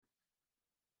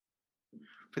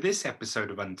For this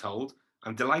episode of Untold,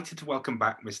 I'm delighted to welcome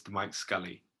back Mr. Mike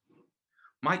Scully.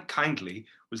 Mike kindly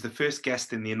was the first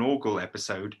guest in the inaugural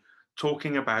episode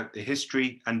talking about the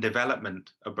history and development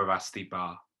of Barasti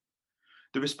Bar.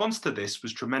 The response to this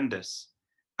was tremendous.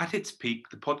 At its peak,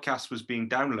 the podcast was being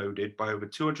downloaded by over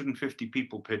 250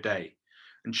 people per day,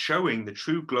 and showing the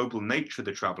true global nature of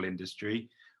the travel industry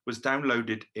was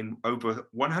downloaded in over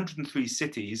 103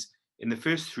 cities in the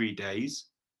first 3 days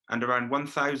and around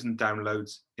 1,000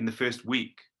 downloads in the first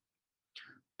week.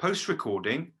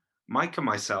 Post-recording, Mike and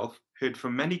myself heard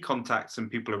from many contacts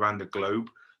and people around the globe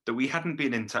that we hadn't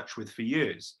been in touch with for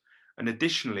years. And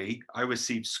additionally, I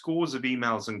received scores of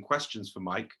emails and questions for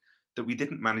Mike that we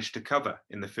didn't manage to cover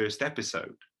in the first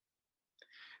episode.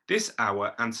 This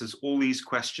hour answers all these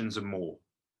questions and more.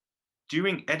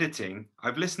 During editing,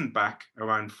 I've listened back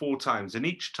around 4 times, and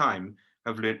each time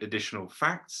I've learned additional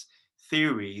facts,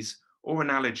 theories, or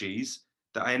analogies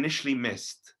that I initially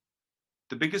missed.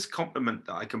 The biggest compliment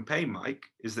that I can pay Mike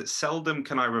is that seldom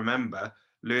can I remember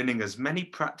learning as many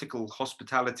practical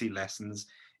hospitality lessons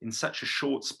in such a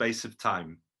short space of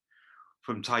time.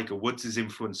 From Tiger Woods'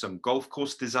 influence on golf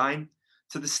course design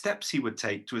to the steps he would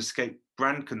take to escape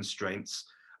brand constraints,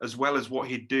 as well as what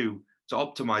he'd do to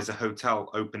optimize a hotel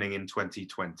opening in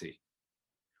 2020.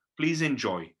 Please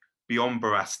enjoy Beyond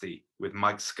Barasti with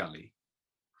Mike Scully.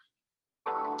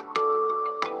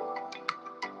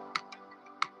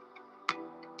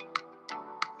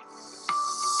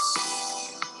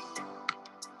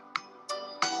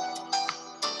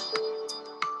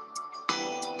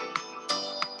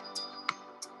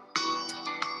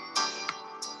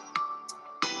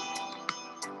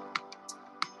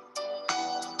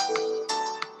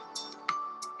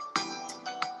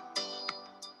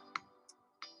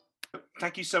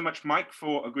 Thank you so much, Mike,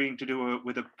 for agreeing to do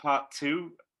a part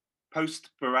 2 post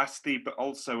Barasti, but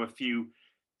also a few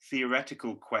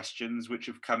theoretical questions which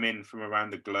have come in from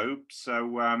around the globe.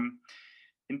 So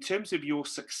in terms of your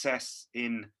success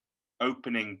in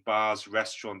opening bars,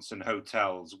 restaurants and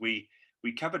hotels, we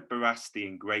covered Barasti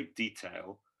in great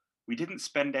detail. We didn't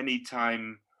spend any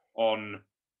time on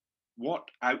what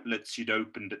outlets you'd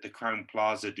opened at the Crowne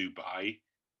Plaza Dubai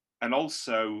and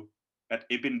also at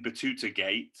Ibn Battuta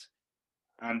Gate,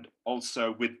 and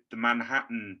also with the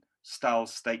Manhattan style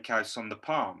steakhouse on the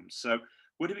Palm. So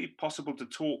would it be possible to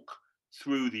talk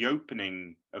through the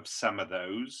opening of some of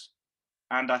those?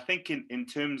 And I think in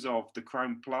terms of the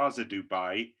Crowne Plaza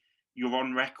Dubai, you're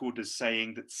on record as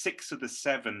saying that 6 of the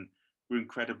 7 were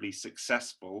incredibly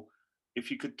successful. If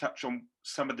you could touch on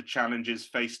some of the challenges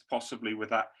faced possibly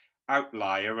with that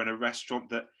outlier and a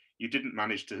restaurant that you didn't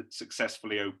manage to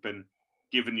successfully open,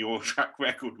 given your track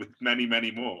record with many, many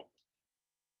more.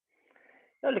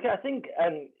 No, look, I think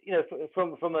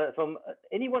from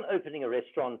anyone opening a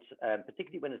restaurant,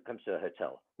 particularly when it comes to a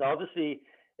hotel. Now, obviously,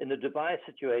 in the Dubai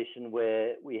situation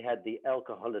where we had the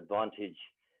alcohol advantage,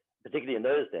 particularly in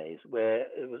those days, where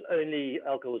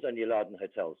alcohol was only allowed in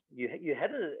hotels, you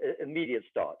had an immediate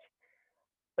start.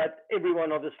 But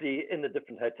everyone, obviously, in the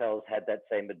different hotels had that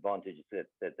same advantage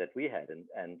that we had,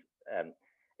 and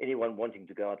anyone wanting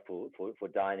to go out for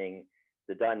dining.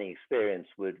 The dining experience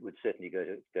would certainly go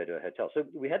to a hotel. So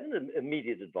we had an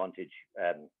immediate advantage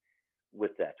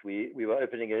with that. We were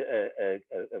opening a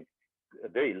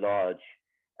very large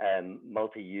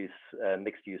multi-use,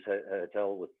 mixed-use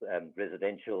hotel with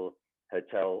residential,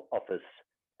 hotel, office,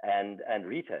 and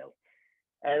retail.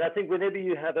 And I think whenever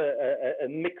you have a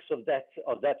mix of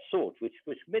that sort,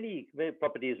 which many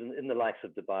properties in the likes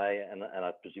of Dubai and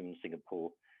I presume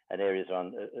Singapore and areas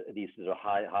around these are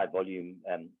high volume.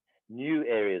 New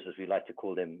areas, as we like to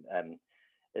call them,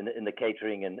 in the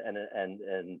catering and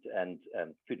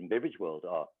food and beverage world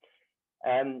are,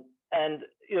 and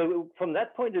from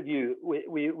that point of view,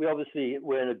 we obviously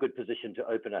were in a good position to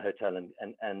open a hotel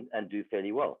and do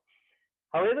fairly well.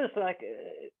 However, it's like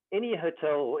any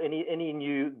hotel or any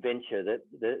new venture, that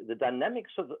the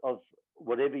dynamics of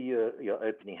whatever you're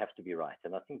opening have to be right.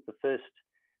 And I think the first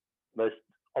most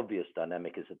obvious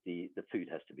dynamic is that the food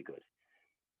has to be good.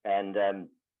 And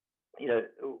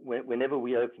whenever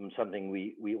we open something,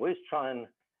 we always try and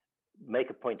make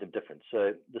a point of difference.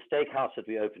 So the steakhouse that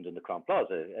we opened in the Crowne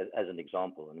Plaza, as an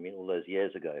example, and I mean all those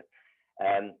years ago,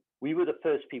 we were the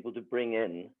first people to bring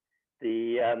in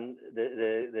the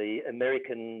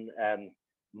American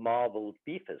marbled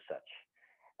beef as such,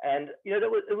 and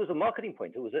it was a marketing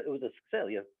point. It was a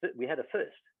success. We had a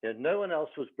first. No one else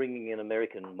was bringing in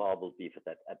American marbled beef at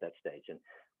that stage, and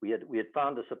we had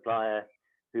found a supplier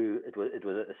who it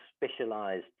was a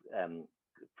specialized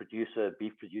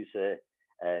beef producer,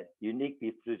 unique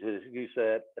beef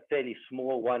producer, a fairly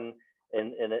small one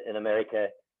in America,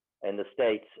 in the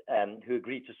States who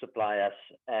agreed to supply us,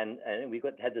 and we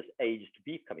had this aged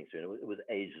beef coming through, and it was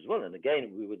aged as well. And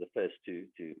again, we were the first to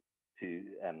do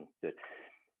it.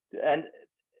 And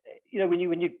when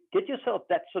you get yourself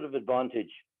that sort of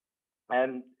advantage,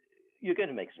 you're going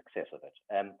to make a success of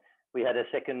it. We had a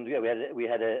second, we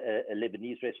had a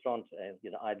Lebanese restaurant.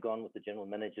 I'd gone with the general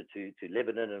manager to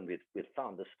Lebanon, and we'd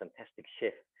found this fantastic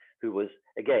chef who was,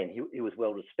 again, he was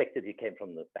well respected. He came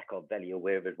from the Backup Valley or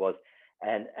wherever it was,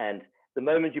 and the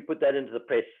moment you put that into the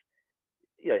press,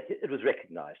 it was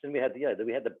recognized. And we had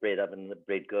the bread oven, the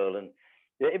bread girl, and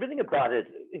everything about it,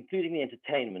 including the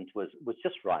entertainment, was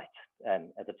just right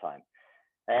at the time.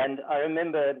 And I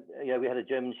remember, we had a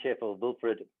German chef,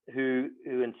 Wilfred, who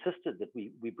insisted that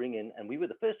we bring in, and we were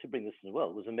the first to bring this as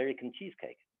well, was American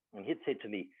cheesecake. And he'd said to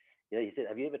me, he said,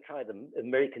 "Have you ever tried the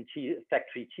American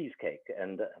factory cheesecake?"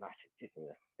 And I said,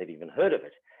 "Never even heard of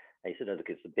it." And he said, "No, look,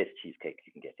 it's the best cheesecake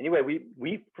you can get." Anyway,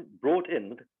 we brought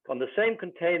in, on the same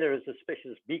container as the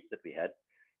specialist beef that we had,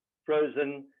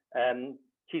 frozen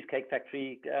Cheesecake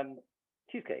Factory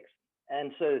cheesecakes.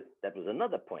 And so that was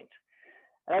another point.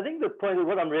 And I think the point of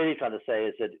what I'm really trying to say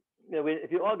is that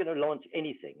if you are going to launch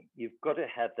anything, you've got to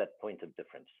have that point of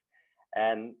difference.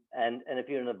 And if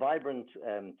you're in a vibrant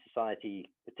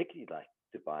society, particularly like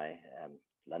Dubai,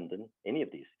 London, any of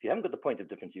these, if you haven't got the point of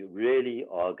difference, you really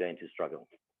are going to struggle.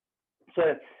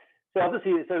 So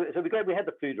obviously, we had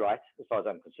the food right, as far as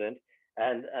I'm concerned,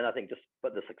 and I think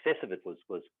but the success of it was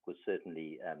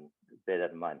certainly bear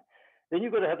that in mind. Then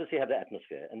you've got to obviously have the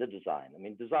atmosphere and the design. I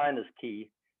mean, design is key.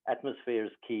 Atmosphere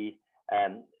is key.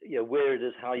 Where it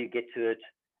is, how you get to it,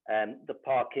 the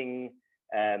parking,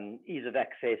 ease of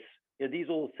access. These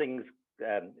are all things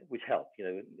which help.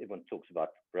 Everyone talks about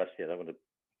Barasti. I don't want to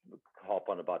harp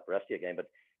on about Barasti again, but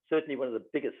certainly one of the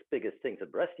biggest things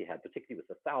that Barasti had, particularly with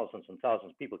the thousands and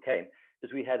thousands of people came,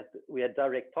 is we had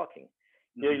direct parking.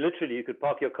 Literally, you could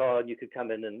park your car and you could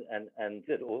come in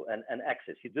and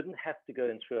access. You didn't have to go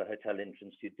in through a hotel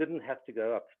entrance. You didn't have to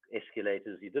go up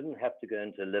escalators. You didn't have to go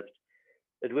into a lift.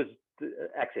 It was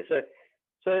access.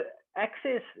 So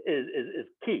access is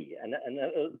key, and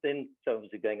then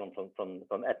obviously going on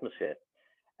from atmosphere,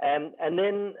 and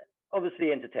then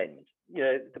obviously entertainment.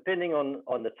 Depending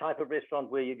on the type of restaurant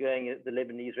where you're going, the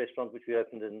Lebanese restaurant which we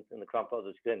opened in the Crown Plaza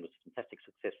was fantastic,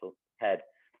 successful, had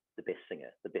the best singer,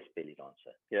 the best belly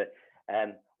dancer,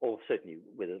 or certainly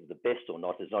whether the best or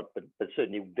not is not, but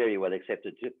certainly very well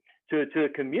accepted to a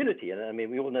community. And I mean,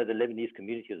 we all know the Lebanese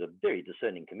community is a very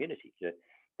discerning community.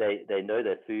 They know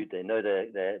their food, they know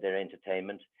their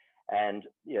entertainment, and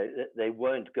they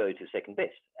won't go to second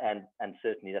best. And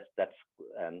certainly that's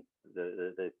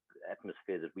the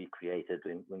atmosphere that we created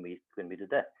when we did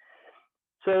that.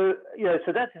 So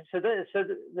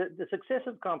the success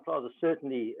of Crown Plaza,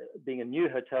 certainly being a new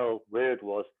hotel where it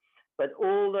was, but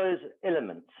all those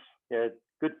elements,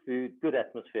 good food, good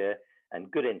atmosphere, and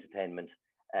good entertainment.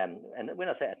 And when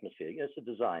I say atmosphere, it's the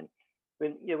design.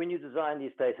 When you design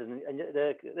these places, and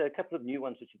there are a couple of new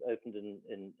ones which have opened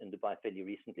in Dubai fairly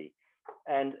recently,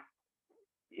 and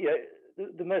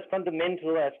the most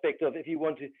fundamental aspect of, if you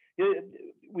want to,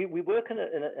 we work in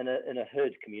a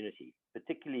herd community,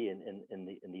 particularly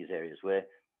in these areas where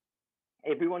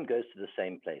everyone goes to the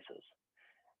same places,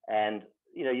 and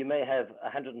you may have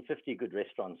 150 good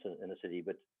restaurants in a city,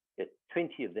 but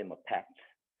 20 of them are packed,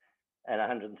 and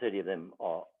 130 of them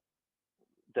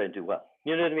don't do well.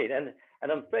 You know what I mean?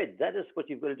 And I'm afraid that is what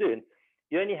you've got to do. And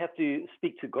you only have to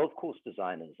speak to golf course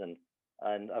designers, and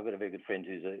I've got a very good friend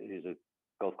who's a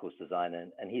golf course designer,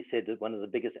 and he said that one of the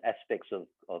biggest aspects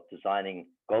of designing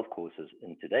golf courses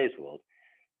in today's world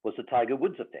was the Tiger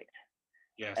Woods effect.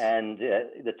 Yes. And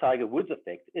the Tiger Woods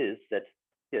effect is that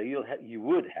you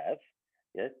would have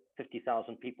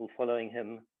 50,000 people following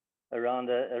him around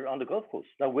a golf course.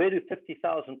 Now, where do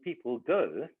 50,000 people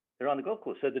go around the golf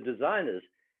course? So the designers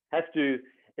have to,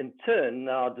 in turn,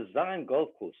 now design golf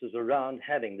courses around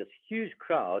having this huge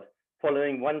crowd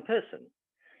following one person.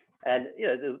 And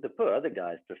the poor other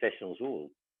guys, professionals, all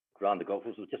around the golf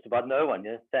course was just about no one,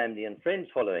 family and friends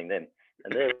following them.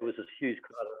 And there was this huge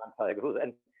crowd around Tiger Woods.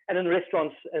 And in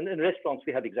restaurants,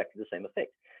 we have exactly the same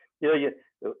effect.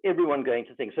 Everyone going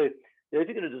to things. So if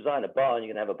you're going to design a bar and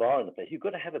you're going to have a bar in the place, you've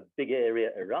got to have a big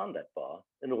area around that bar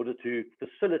in order to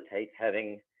facilitate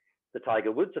having the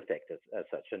Tiger Woods effect as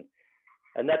such.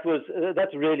 And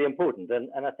that's really important.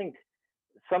 And I think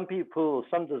some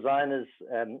designers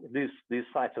lose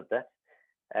sight of that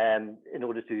in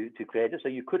order to create it. So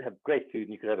you could have great food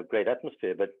and you could have a great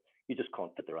atmosphere, but you just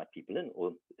can't fit the right people in,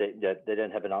 or they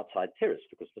don't have an outside terrace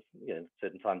because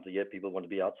certain times of the year people want to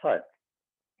be outside.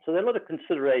 So there are a lot of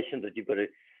considerations that you've got to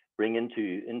bring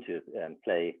into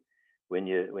play when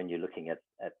you're looking at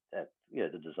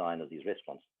the design of these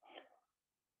restaurants.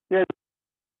 Yeah,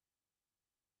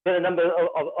 there are a number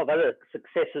of other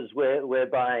successes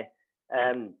whereby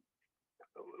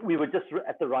we were just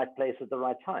at the right place at the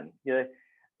right time.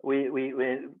 We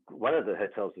one of the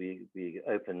hotels we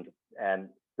opened, and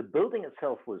the building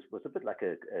itself was a bit like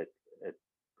a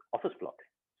office block, to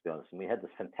be honest. And we had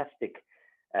this fantastic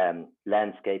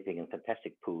landscaping and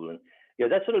fantastic pool, and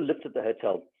that sort of lifted the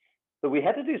hotel. But we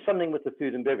had to do something with the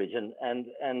food and beverage, and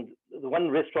the one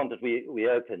restaurant that we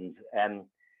opened,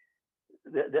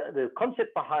 the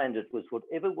concept behind it was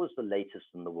whatever was the latest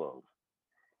in the world.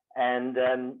 And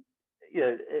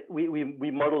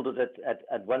we modeled it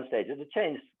at one stage. It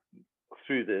changed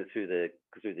through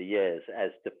the years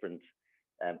as different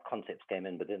concepts came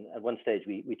in. But at one stage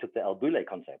we took the El Bulli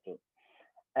concept,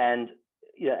 and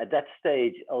at that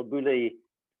stage El Bulli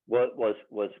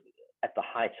was at the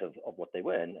height of what they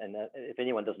were. And if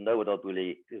anyone doesn't know what El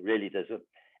Bulli really does,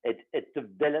 it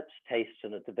develops taste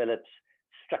and it develops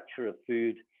structure of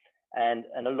food. And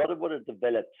a lot of what it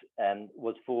developed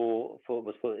was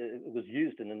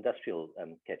used in industrial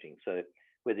catering. So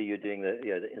whether you're doing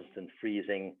the instant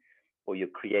freezing, or you're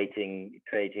creating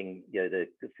the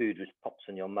food which pops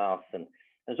in your mouth, and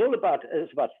it's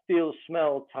about feel,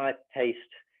 smell, type,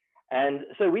 taste. And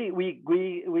so we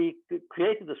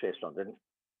created this restaurant, and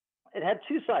it had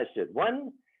two sides to it.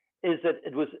 One is that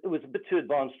it was a bit too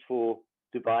advanced for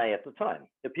Dubai at the time.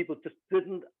 The people just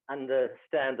didn't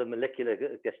understand the molecular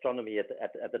gastronomy at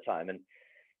the time, and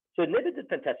so it never did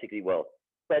fantastically well.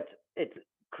 But it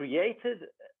created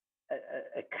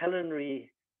a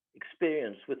culinary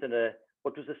experience within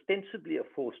what was ostensibly a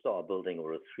 4-star building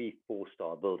or a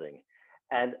 3-4-star building,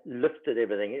 and lifted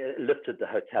everything. It lifted the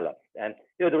hotel up. And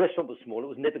the restaurant was small. It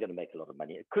was never going to make a lot of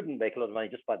money. It couldn't make a lot of money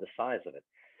just by the size of it.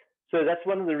 So that's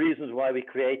one of the reasons why we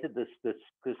created this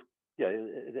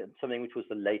something which was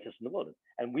the latest in the world.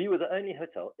 And we were the only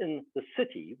hotel in the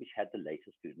city which had the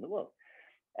latest food in the world.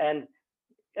 And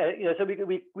so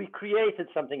we created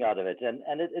something out of it,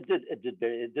 and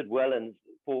it did well, and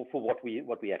for what we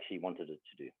actually wanted it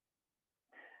to do.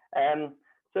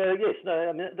 So yes, no,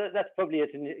 I mean that's probably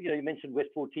it. And you mentioned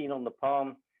West 14 on the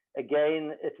Palm.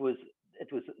 Again, it was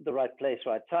the right place,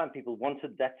 right time. People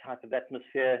wanted that type of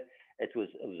atmosphere. It was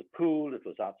a pool. It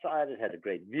was outside. It had a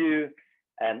great view,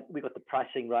 and we got the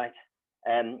pricing right.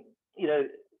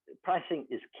 Pricing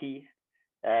is key.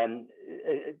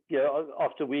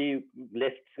 After we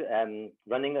left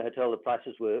running the hotel, the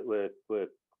prices were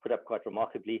put up quite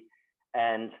remarkably,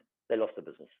 and they lost the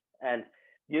business. And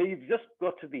you've just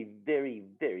got to be very,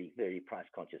 very, very price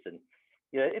conscious. And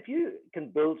if you can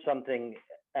build something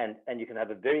and you can have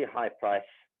a very high price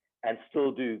and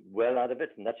still do well out of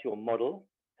it, and that's your model,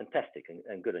 fantastic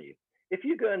and good on you. If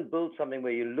you go and build something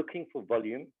where you're looking for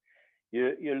volume,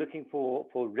 you're looking for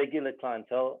regular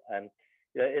clientele, and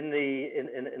in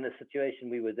the situation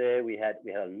we were there, we had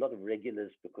a lot of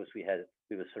regulars because we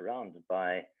were surrounded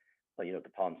by, the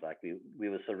Palms, like we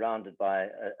were surrounded by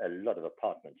a lot of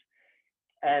apartments,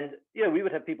 and we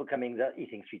would have people coming there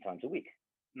eating 3 times a week,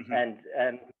 mm-hmm. and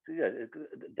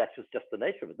that's just the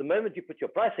nature of it. The moment you put your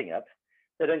pricing up,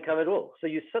 they don't come at all. So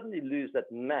you suddenly lose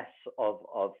that mass of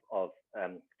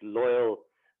loyal,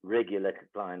 regular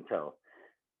clientele.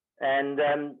 And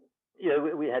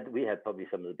we had probably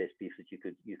some of the best beef that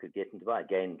you could get in Dubai.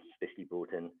 Again, especially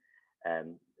brought in,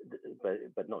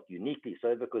 but not uniquely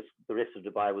so, because the rest of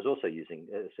Dubai was also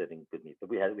serving good meat. But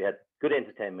we had good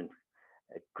entertainment,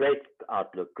 a great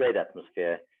outlook, great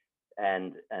atmosphere,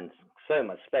 and so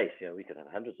much space. We could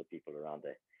have hundreds of people around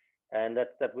there. And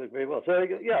that worked very well. So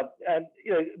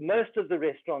most of the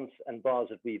restaurants and bars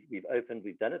that we've opened,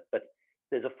 we've done it, but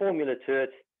there's a formula to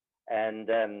it. And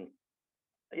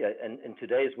in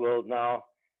today's world now,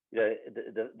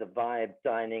 the vibe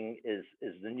dining is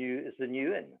the new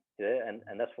in.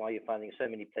 And that's why you're finding so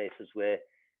many places where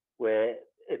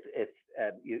if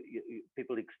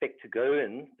people expect to go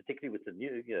in, particularly with the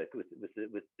new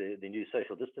with the new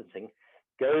social distancing,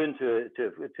 go into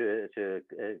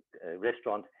a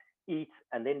restaurant, eat,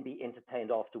 and then be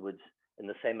entertained afterwards in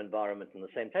the same environment and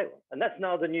the same table. And that's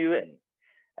now the new in.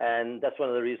 And that's one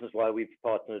of the reasons why we've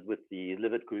partnered with the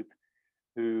Livet Group,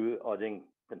 who are doing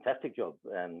a fantastic job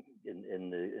in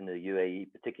the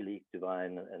UAE, particularly Dubai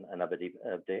and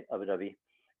Abu Dhabi,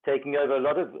 taking over a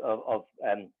lot of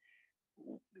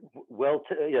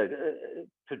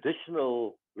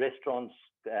traditional restaurants,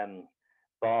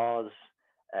 bars,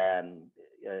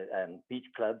 beach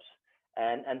clubs,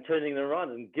 and turning them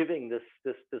around and giving this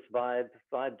vibe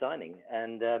dining,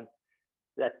 and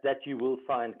that you will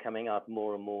find coming out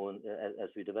more and more as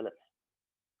we develop.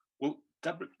 Well,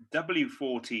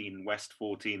 W14 West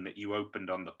 14 that you opened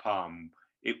on the Palm,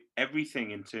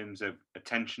 everything in terms of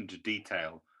attention to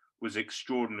detail was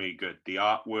extraordinarily good. The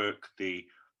artwork, the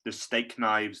steak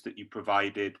knives that you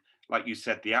provided, like you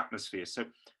said, the atmosphere. So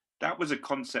that was a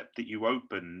concept that you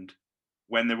opened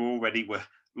when there already were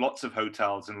lots of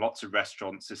hotels and lots of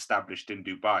restaurants established in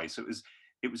Dubai. So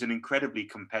it was an incredibly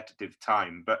competitive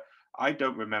time. But I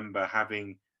don't remember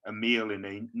having a meal in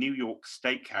a New York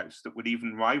steakhouse that would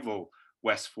even rival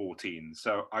West 14.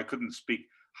 So I couldn't speak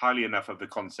highly enough of the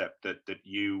concept that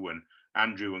you and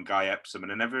Andrew and Guy Epsom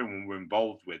and everyone were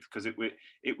involved with, because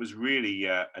it was really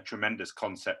a tremendous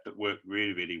concept that worked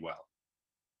really, really well.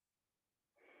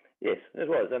 Yes, it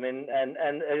was. I mean, and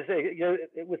as I say,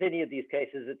 with any of these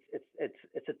cases,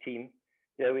 it's a team.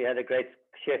 We had a great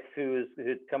chef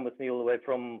who'd come with me all the way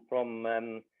from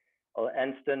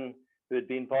Anston, who had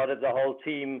been part of the whole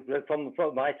team from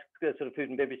my sort of food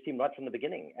and beverage team right from the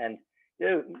beginning. And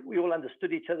we all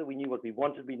understood each other. We knew what we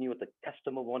wanted. We knew what the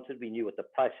customer wanted. We knew what the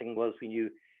pricing was. We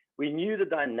knew the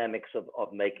dynamics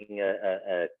of making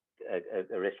a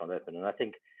restaurant open. And I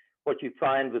think what you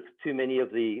find with too many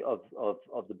of the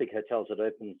big hotels that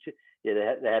open,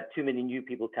 they have too many new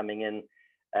people coming in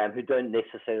who don't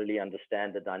necessarily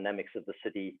understand the dynamics of the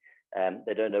city.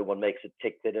 They don't know what makes it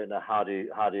tick. They don't know how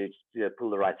to pull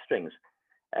the right strings.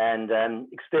 And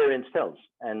experience tells.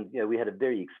 And we had a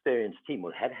very experienced team,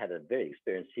 or had a very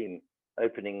experienced team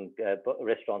opening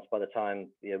restaurants by the time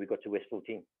we got to West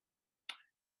 14.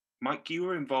 Mike, you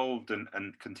were involved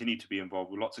and continue to be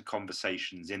involved with lots of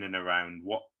conversations in and around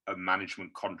what a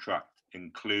management contract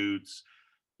includes,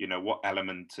 what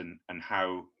element and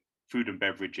how food and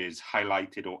beverage is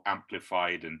highlighted or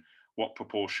amplified, and what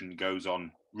proportion goes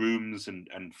on rooms and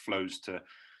flows to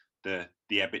the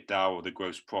EBITDA or the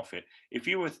gross profit. If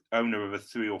you were owner of a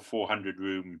 300 or 400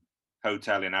 room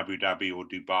hotel in Abu Dhabi or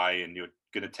Dubai, and you're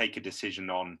going to take a decision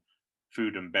on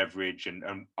food and beverage and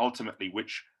ultimately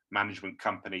which management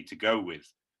company to go with,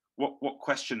 what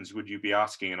questions would you be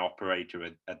asking an operator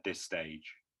at this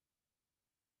stage?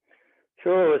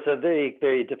 Sure, it's a very,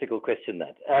 very difficult question.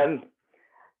 That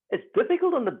it's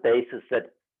difficult on the basis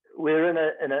that we're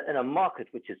in a market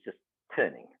which is just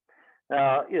turning.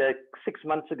 Now, 6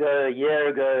 months ago, a year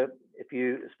ago, if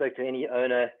you spoke to any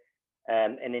owner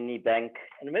and any bank,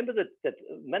 and remember that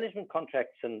management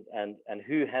contracts and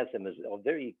who has them are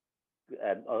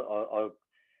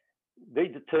very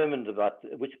determined about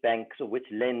which banks or which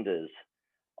lenders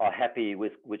are happy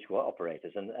with which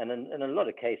operators, and in a lot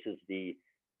of cases, the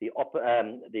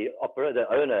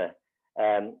owner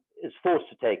is forced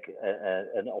to take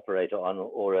an operator on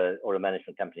or a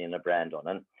management company and a brand on,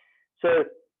 and so.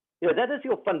 That is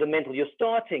your fundamental. You're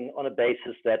starting on a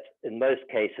basis that in most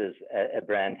cases a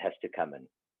brand has to come in.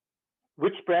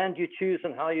 Which brand you choose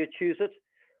and how you choose it,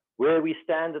 where we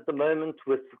stand at the moment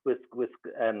with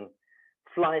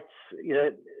flights,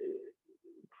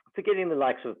 forgetting the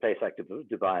likes of a place like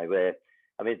Dubai, where,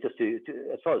 I mean, just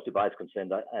as far as Dubai is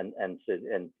concerned,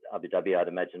 and Abu Dhabi, I'd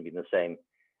imagine being the same,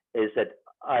 is that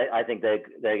I think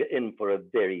they're in for a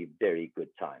very, very good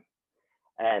time.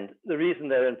 And the reason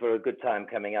they're in for a good time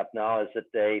coming up now is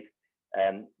that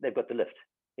they've got the lift.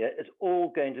 It's all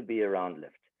going to be around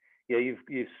lift.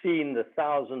 You've seen the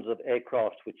thousands of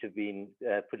aircraft which have been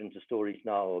put into storage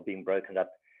now or being broken up.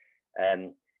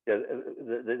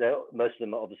 Most of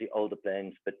them are obviously older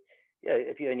planes, but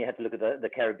if you only had to look at the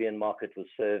Caribbean market was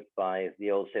served by the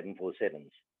old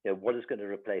 747s. What is going to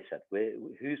replace that?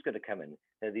 Who's going to come in?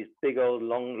 These big old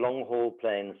long haul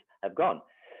planes have gone.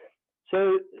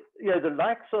 So, the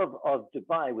likes of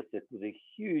Dubai with the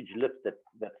huge lift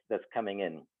that's coming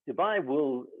in, Dubai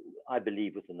will, I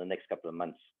believe, within the next couple of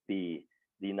months, be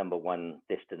the number one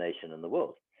destination in the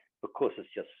world, because it's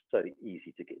just so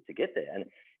easy to get there. And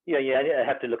you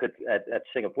have to look at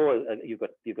Singapore. You've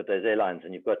got those airlines,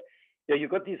 and you've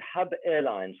got these hub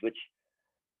airlines which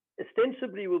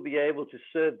ostensibly will be able to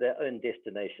serve their own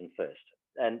destination first.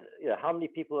 And how many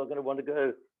people are going to want to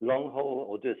go long haul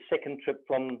or do a second trip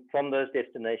from those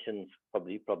destinations?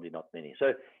 Probably not many.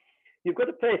 So you've got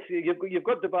a place. You've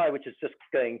got Dubai, which is just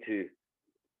going to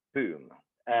boom.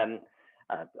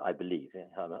 I believe,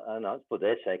 and for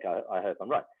their sake, I hope I'm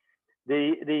right.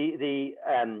 The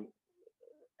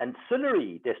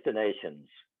ancillary destinations,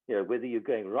 whether you're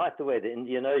going right away the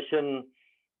Indian Ocean,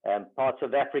 parts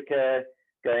of Africa,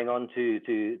 going on to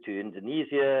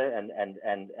Indonesia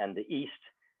and the East.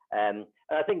 And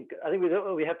I think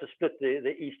we have to split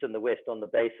the East and the West on the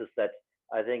basis that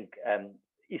I think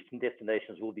Eastern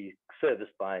destinations will be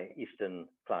serviced by Eastern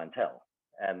clientele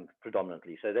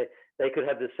predominantly. So they could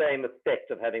have the same effect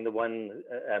of having the one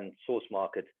source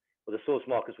market, or the source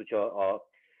markets which are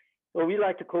Well, we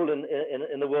like to call in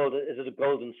the world, is it a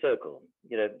golden circle?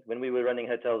 You know, when we were running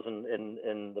hotels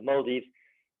in the Maldives,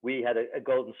 we had a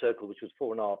golden circle, which was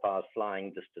 4.5 hours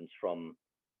flying distance from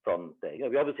there. You know,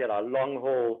 we obviously had our long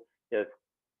haul, you know,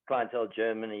 clientele,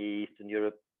 Germany, Eastern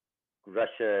Europe,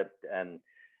 Russia, and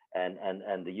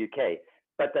the UK.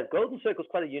 But that golden circle is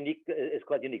quite unique.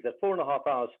 That 4.5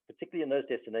 hours, particularly in those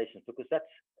destinations, because that's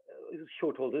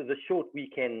short haul, the short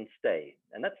weekend stay,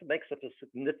 and that makes up a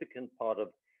significant part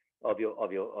of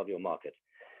your market.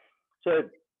 So,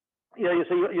 you know,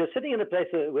 so you're sitting in a place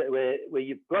where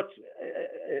you've got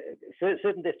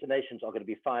certain destinations are going to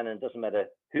be fine, and it doesn't matter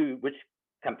which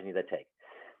company they take.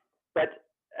 But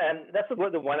that's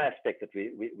the one aspect that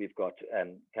we've got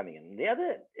coming in. The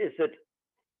other is that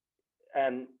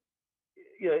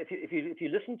you know, if you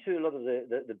listen to a lot of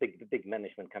the big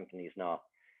management companies now,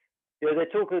 you know,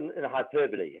 they're talking in a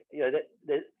hyperbole. You know,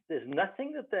 there's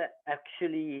nothing that they're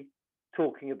actually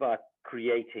talking about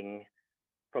creating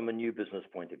from a new business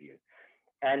point of view.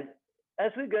 And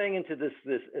as we're going into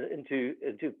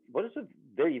into what is a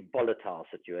very volatile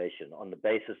situation on the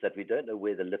basis that we don't know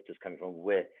where the lift is coming from,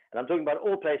 and I'm talking about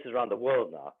all places around the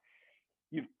world now,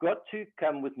 you've got to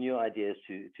come with new ideas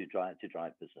to drive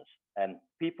business. And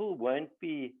people won't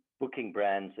be booking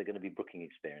brands, they're going to be booking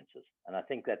experiences. And I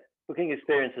think that booking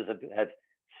experiences have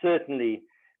certainly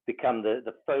become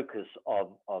the focus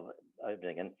of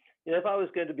opening. And you know, if I was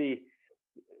going to be,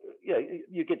 you know,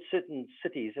 you get certain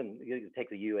cities, and you take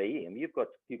the UAE, I mean, you've got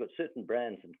certain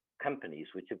brands and companies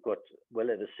which have got well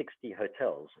over 60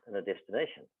 hotels in a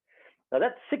destination. Now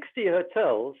that's 60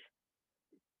 hotels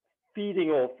feeding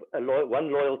off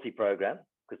one loyalty program,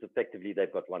 because effectively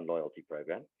they've got one loyalty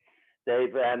program.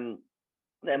 They've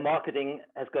their marketing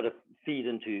has got to feed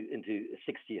into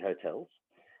 60 hotels,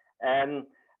 and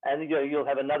you know, you'll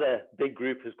have another big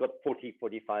group who's got 40,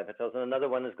 45 hotels, and another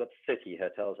one has got 30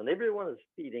 hotels, and everyone is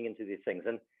feeding into these things.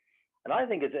 And I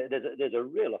think there's a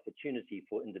real opportunity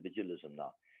for individualism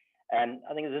now. And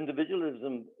I think there's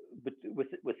individualism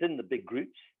within the big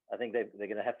groups. I think they're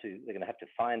going to have to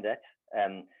find that.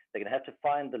 They're going to have to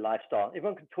find the lifestyle.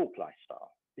 Everyone can talk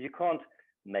lifestyle, but you can't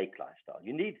make lifestyle.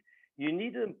 You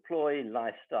need to employ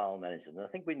lifestyle managers. And I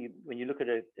think when you look at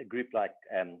a group like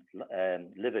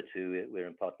Livet, who we're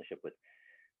in partnership with,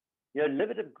 you know,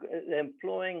 Livet, they're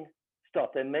employing staff.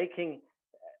 They're making,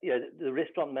 you know, the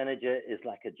restaurant manager is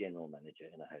like a general manager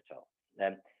in a hotel.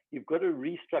 You've got to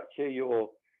restructure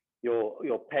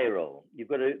your payroll. You've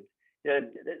got to, you know,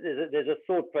 there's a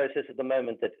thought process at the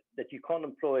moment that you can't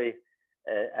employ,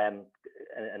 and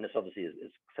this obviously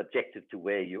is subjective to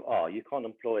where you are. You can't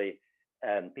employ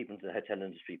people into the hotel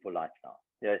industry for life now.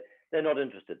 You know, they're not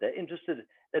interested.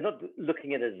 They're not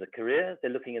looking at it as a career.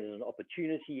 They're looking at it as an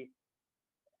opportunity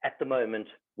at the moment,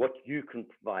 what you can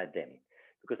provide them,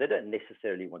 because they don't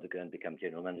necessarily want to go and become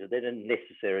general manager. They don't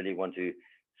necessarily want to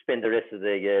spend the rest of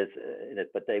their years in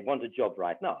it, but they want a job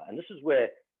right now. And this is where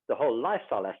the whole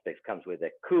lifestyle aspect comes, where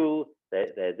they're cool,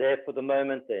 they're there for the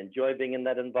moment, they enjoy being in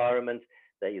that environment.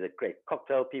 They're either great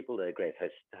cocktail people, they're great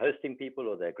hosting people,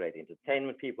 or they're great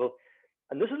entertainment people.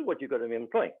 And this is what you've got to be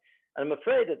employing. And I'm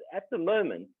afraid that at the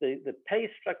moment, the pay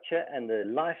structure and the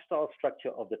lifestyle structure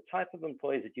of the type of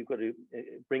employees that you've got to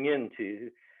bring into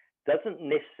doesn't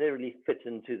necessarily fit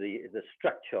into the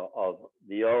structure of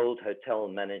the old hotel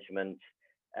management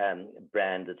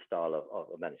branded style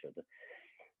of management.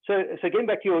 So getting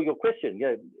back to your question, you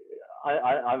know,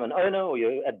 I'm an owner, or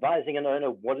you're advising an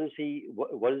owner. What does he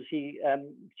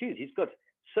choose? He's got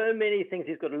so many things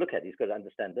he's got to look at. He's got to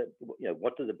understand that, you know,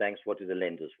 what do the banks, what do the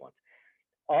lenders want?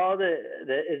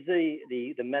 Is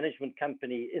the management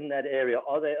company in that area,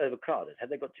 are they overcrowded? Have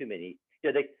they got too many?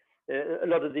 You know, a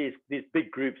lot of these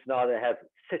big groups now, they have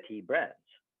city brands,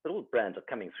 but all brands are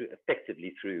coming through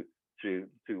effectively through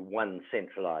one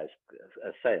centralized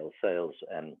sales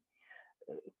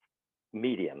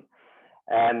medium.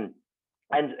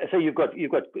 And so you've got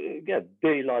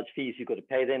very large fees you've got to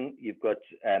pay them.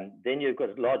 Then you've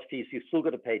got large fees you've still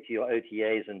got to pay to your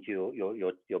OTAs and to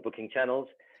your booking channels.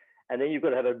 And then you've got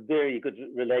to have a very good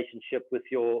relationship with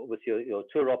your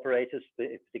tour operators,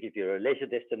 particularly if you're a leisure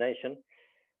destination.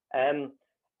 And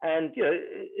you know,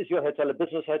 is your hotel a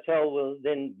business hotel? Well,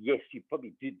 then yes, you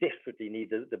probably do desperately need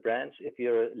the brands. If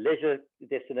you're a leisure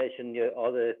destination, you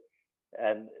know,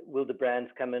 will the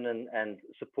brands come in and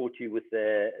support you with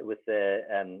their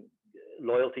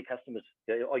loyalty customers?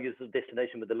 Are you the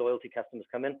destination where the loyalty customers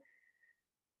come in?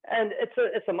 And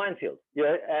it's a minefield, you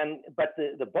know. But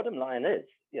the bottom line is,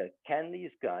 you know, can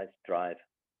these guys drive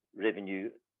revenue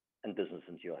and business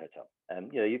into your hotel?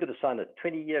 You know, you've got to sign a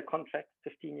 20-year contract,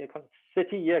 15-year contract,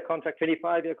 30-year contract,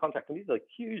 25-year contract, and these are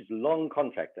huge, long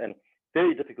contracts. And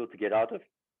very difficult to get out of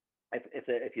if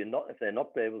they're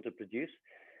not able to produce.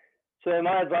 So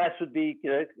my advice would be,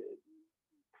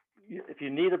 if you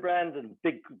need a brand and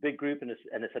big group and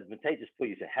it's advantageous for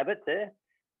you to have it there,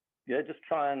 just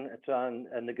try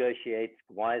and negotiate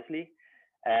wisely.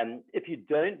 If you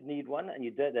don't need one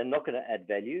and they're not going to add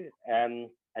value,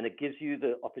 and it gives you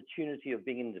the opportunity of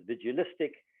being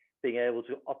individualistic, being able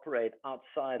to operate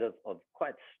outside of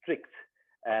quite strict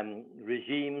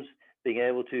regimes, being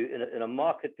able to, in a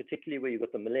market particularly where you've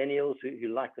got the millennials who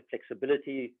like the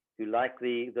flexibility, who like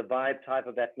the vibe type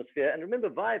of atmosphere. And remember,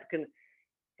 vibe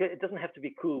it doesn't have to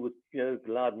be cool with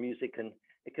loud music, and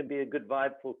it can be a good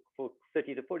vibe for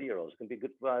 30 to 40-year-olds. It can be a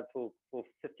good vibe for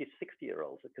 50,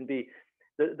 60-year-olds. It can be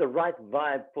the right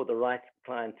vibe for the right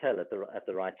clientele at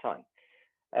the right time.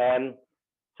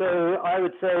 So I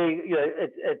would say,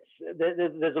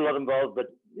 there's a lot involved, but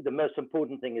the most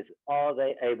important thing is, are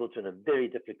they able to, in a very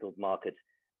difficult market,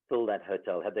 fill that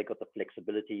hotel? Have they got the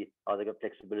flexibility? Are they got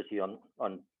flexibility on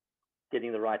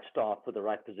getting the right staff for the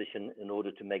right position in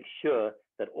order to make sure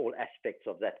that all aspects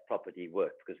of that property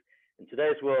work? Because in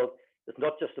today's world, it's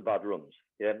not just about rooms.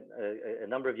 A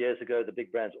number of years ago, the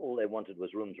big brands, all they wanted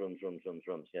was rooms.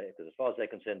 Because as far as they're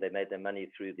concerned, they made their money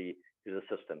through the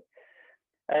system.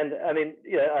 And I mean,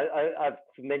 I've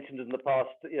mentioned in the past,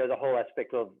 the whole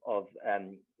aspect of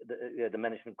the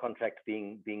management contract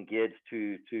being geared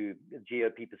to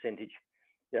GOP percentage.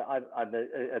 I'm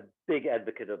a big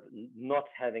advocate of not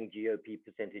having GOP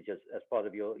percentage as part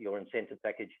of your incentive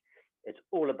package. It's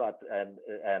all about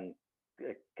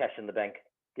cash in the bank,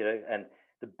 and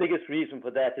the biggest reason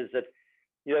for that is that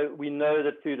we know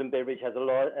that food and beverage has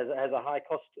a high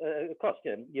cost.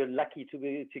 You're lucky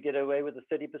to get away with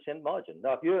a 30% margin.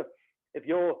 Now, if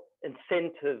your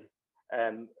incentive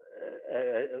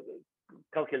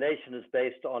calculation is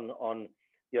based on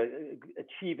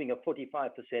achieving a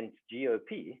 45%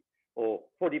 GOP or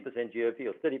 40% GOP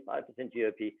or 35%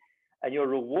 GOP, and your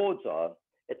rewards are,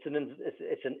 it's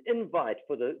an invite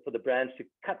for the brands to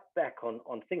cut back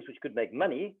on things which could make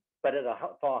money, but at a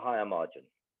far higher margin.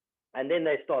 And then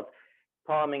they start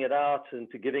palming it out and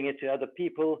to giving it to other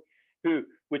people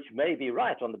which may be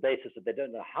right on the basis that they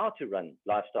don't know how to run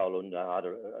lifestyle or know how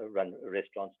to run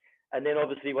restaurants. And then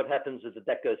obviously what happens is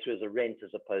that goes through as a rent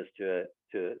as opposed to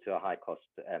a high cost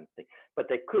thing. But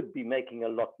they could be making a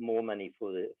lot more money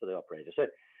for the operator. So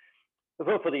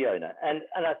for the owner. And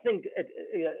I think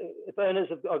if owners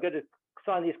are going to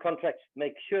sign these contracts,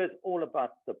 make sure it's all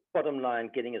about the bottom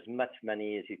line, getting as much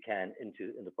money as you can in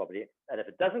the property. And if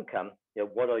it doesn't come,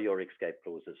 what are your escape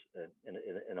clauses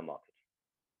in a market?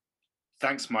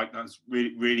 Thanks, Mike. That's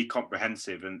really, really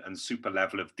comprehensive and super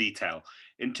level of detail.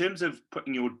 In terms of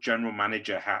putting your general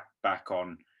manager hat back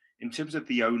on, in terms of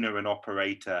the owner and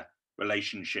operator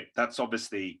relationship, that's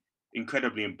obviously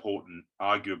incredibly important,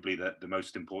 arguably the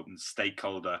most important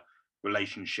stakeholder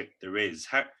relationship there is.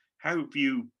 How have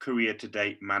you, Career to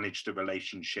date, managed the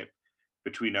relationship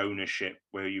between ownership,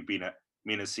 where you've been at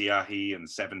Mina Siahi and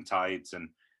Seven Tides and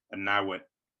now at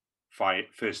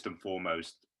First and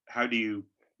Foremost? How do you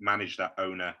manage that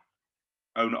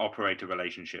owner-operator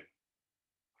relationship?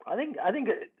 I think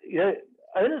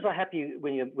owners are happy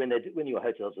when your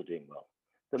hotels are doing well.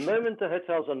 The moment the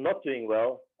hotels are not doing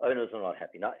well, owners are not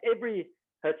happy. Now, every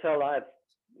hotel I've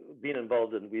been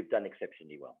involved in, we've done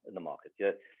exceptionally well in the market.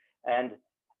 And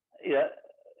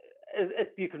if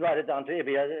you can write it down to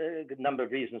every number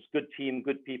of reasons: good team,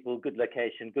 good people, good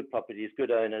location, good properties,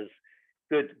 good owners,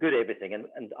 good everything.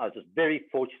 And I was just very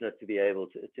fortunate to be able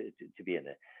to be in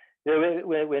there.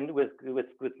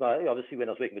 With my, obviously when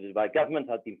I was working with the Dubai government,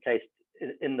 I'd been placed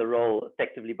in the role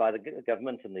effectively by the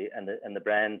government and the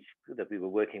brands that we were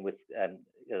working with,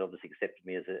 obviously accepted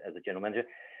me as a general manager.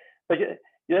 But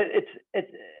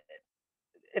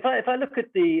if I look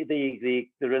at the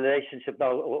relationship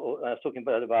now, or I was talking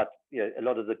about a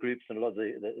lot of the groups and a lot of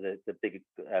the big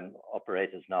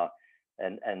operators now,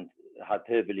 and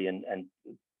hyperbole and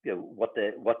what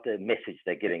the message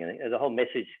they're giving, and the whole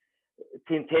message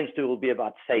tends to all be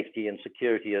about safety and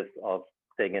security of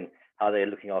thing, and how they're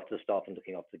looking after the staff and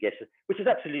looking after the guests, which is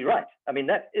absolutely right. I mean,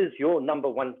 that is your number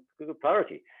one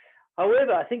priority.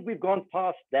 However, I think we've gone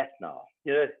past that now.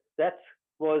 That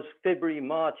was February,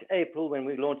 March, April when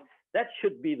we launched. That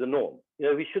should be the norm.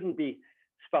 We shouldn't be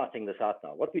spouting this out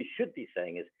now. What we should be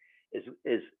saying is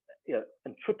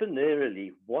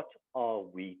entrepreneurially, what are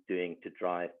we doing to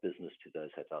drive business to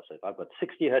those hotels? So if I've got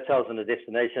 60 hotels in a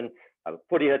destination, I've got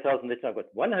 40 hotels in a destination, I've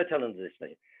got one hotel in the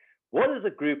destination. What as a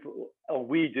group are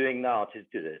we doing now to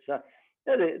do this?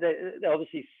 They're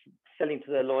obviously selling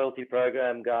to their loyalty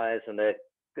program guys, and they're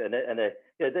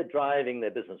driving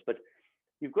their business. But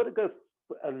you've got to go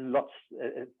a lot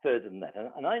further than that.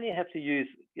 And I only have to use,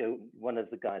 one of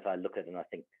the guys I look at and I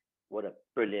think, what a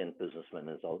brilliant businessman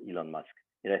is Elon Musk.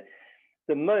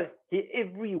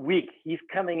 Every week he's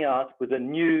coming out with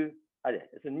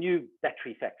it's a new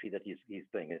battery factory that he's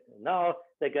doing. Now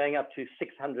they're going up to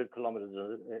 600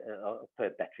 kilometers per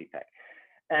battery pack.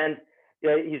 And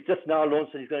he's just now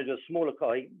launched that he's going to do a smaller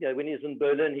car. When he was in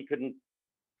Berlin, he couldn't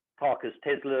park his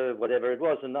Tesla, whatever it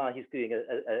was, and now he's doing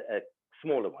a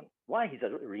smaller one. Why? He's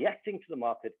reacting to the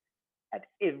market at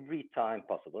every time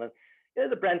possible. And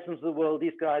the Bransons of the world,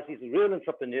 these guys, these real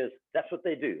entrepreneurs, that's what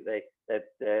they do.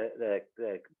 They're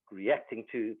reacting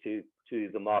to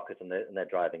the market, and they're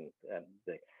driving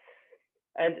things.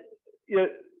 And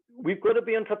we've got to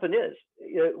be entrepreneurs.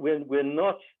 We're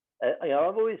not.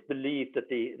 I've always believed that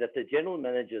the general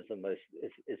manager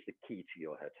is the key to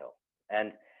your hotel,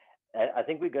 and I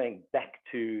think we're going back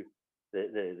to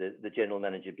the general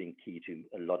manager being key to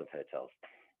a lot of hotels.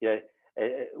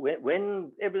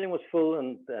 When everything was full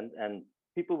and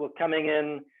people were coming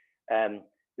in,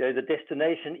 the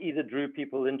destination either drew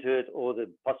people into it, or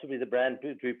possibly the brand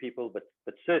drew people, but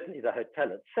certainly the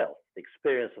hotel itself, the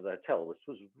experience of the hotel, which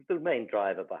was the main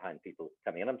driver behind people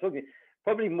coming in. I'm talking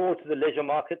probably more to the leisure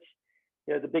markets.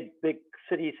 The big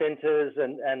city centers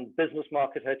and business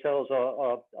market hotels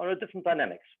are a different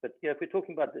dynamics. But if we're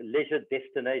talking about leisure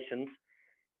destinations,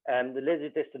 the leisure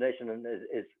destination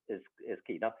is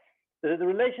key. Now, the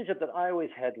relationship that I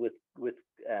always had with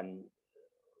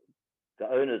the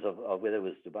owners of whether it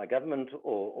was Dubai government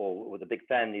or the big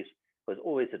families was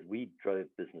always that we drove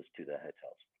business to their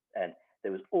hotels, and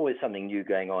there was always something new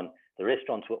going on. The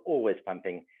restaurants were always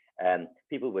pumping, and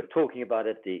people were talking about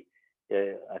it.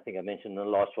 I think I mentioned in the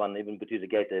last one, even Batuta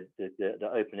Gate, the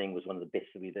opening was one of the best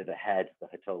that we've ever had. The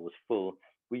hotel was full.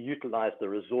 We utilized the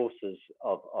resources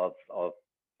of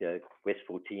West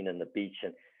 14 and the beach,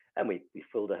 and we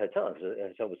filled the hotel. The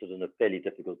hotel was in a fairly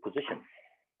difficult position.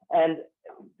 And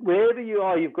wherever you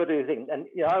are, you've got to think. And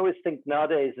I always think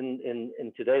nowadays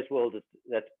in today's world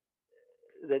that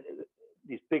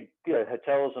these big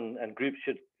hotels and groups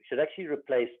should actually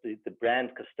replace the brand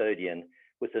custodian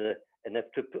with an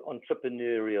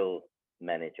entrepreneurial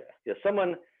manager.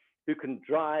 Someone who can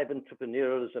drive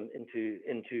entrepreneurialism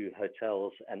into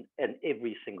hotels and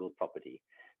every single property.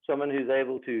 Someone who's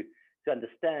able to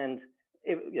understand,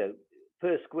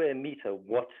 per square meter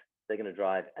what they're going to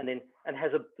drive, and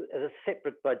has a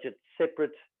separate budget,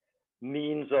 separate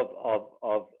means of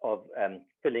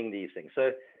filling these things.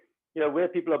 So, where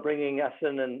people are bringing us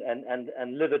in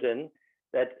and live it in,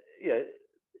 that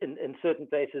in certain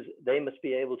places they must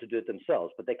be able to do it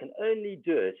themselves, but they can only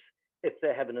do it if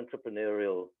they have an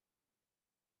entrepreneurial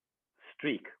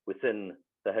streak within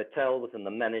the hotel, within the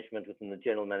management, within the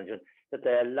general management, that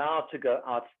they're allowed to go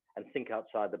out and think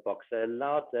outside the box. They're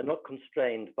not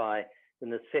constrained by the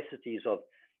necessities of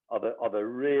a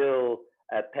real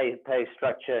pay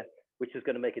structure, which is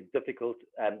going to make it difficult.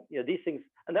 These things,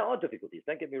 and there are difficulties.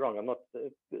 Don't get me wrong. I'm not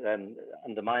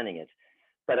undermining it,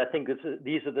 but I think this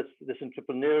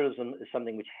entrepreneurialism is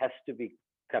something which has to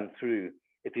come through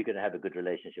if you're going to have a good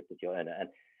relationship with your owner.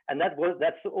 And that's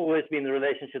always been the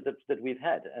relationship that we've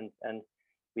had, and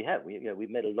we've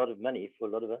made a lot of money for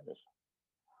a lot of owners.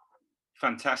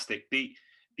 Fantastic. The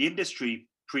industry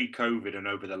pre-COVID and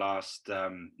over the last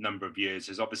number of years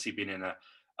has obviously been in a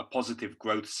positive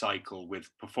growth cycle, with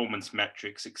performance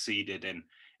metrics exceeded in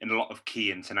a lot of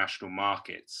key international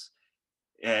markets.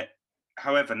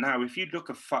 However, now if you look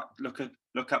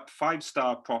up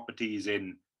 5-star properties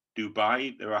in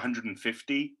Dubai, there are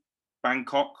 150,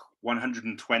 Bangkok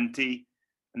 120,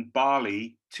 and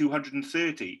Bali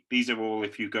 230. These are all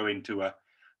if you go into a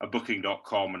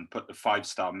booking.com and put the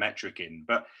 5-star metric in.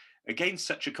 But against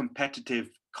such a competitive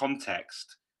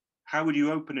context, how would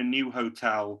you open a new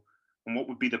hotel, and what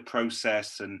would be the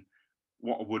process, and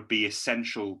what would be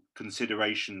essential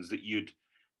considerations that you'd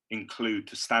include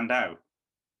to stand out?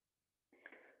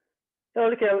 Oh,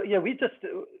 look,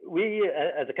 we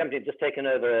as a company have just taken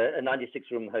over a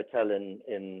 96-room hotel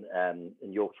in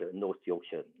Yorkshire, North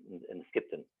Yorkshire, in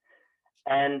Skipton.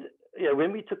 And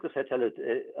when we took this hotel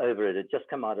over, it had just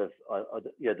come out of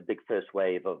the big first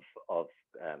wave of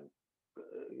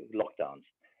lockdowns,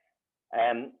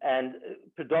 and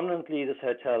predominantly this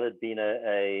hotel had been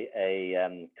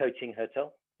a coaching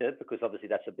hotel, because obviously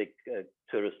that's a big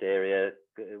tourist area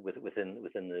within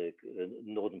the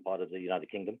northern part of the United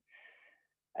Kingdom.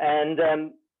 And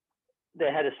they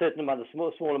had a certain amount of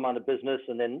small amount of business,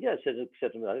 and then certain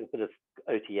a bit of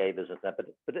OTA business.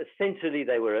 But essentially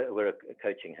they were a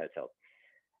coaching hotel.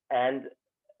 And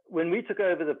when we took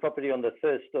over the property on the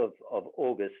 1st of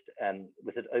August,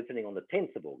 with it opening on the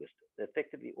 10th of August, they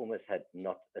effectively almost had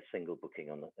not a single booking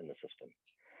in the system.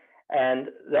 And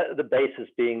the basis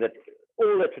being that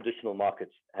all the traditional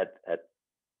markets had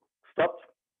stopped.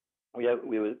 We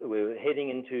were heading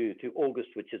into August,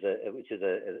 which is a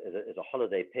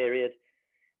holiday period,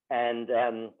 and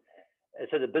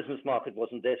so the business market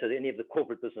wasn't there. So any of the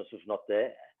corporate business was not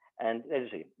there. And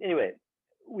anyway,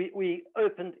 we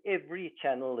opened every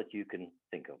channel that you can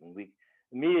think of, and we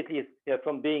immediately,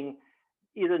 from being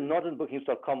either not in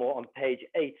Bookings.com or on page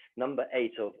 8, number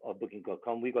 8 of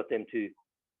Booking.com, we got them to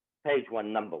page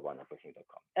 1, number 1 of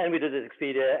Booking.com, and we did it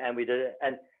Expedia, and we did it,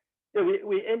 and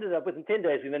we ended up within 10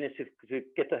 days. We managed to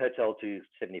get the hotel to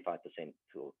 75%,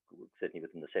 or certainly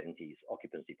within the 70s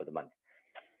occupancy for the month.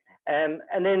 And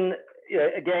then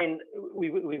again, we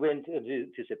went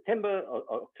to September or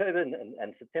October,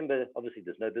 and September. Obviously,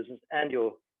 there's no business, and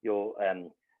your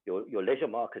leisure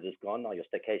market is gone, or your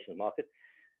staycation market.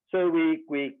 So we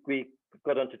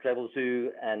got onto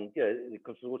Travelzoo and the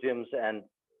consortiums, and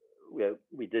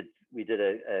we did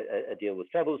a deal with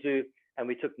Travelzoo, and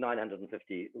we took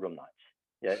 950 room nights,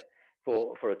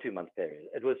 for a 2-month period.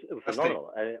 It was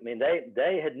phenomenal. I mean,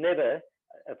 they had never,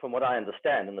 from what I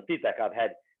understand and the feedback I've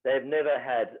had, they've never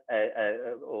had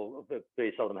or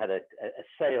very seldom had a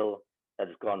sale that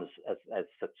has gone as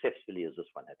successfully as this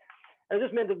one had. And it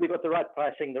just meant that we got the right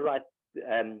pricing, the right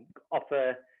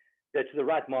offer, to the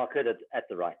right market at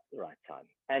the right time.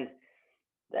 And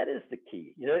that is the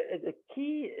key. The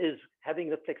key is having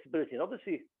the flexibility. And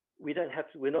obviously,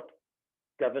 we're not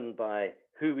governed by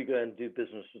who we go and do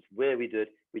business with, where we do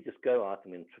it. We just go out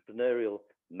and entrepreneurial,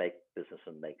 make business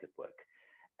and make it work.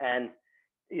 And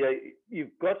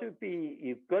you've got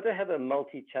to have a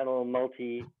multi-channel,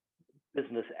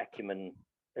 multi-business acumen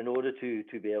in order to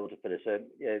be able to fit it. So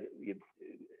if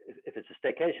it's a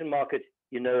staycation market,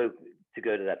 to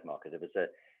go to that market. If it's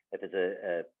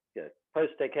a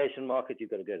post-staycation market,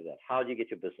 you've got to go to that. How do you get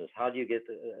your business? How do you get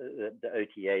the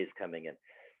OTAs coming in?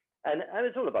 And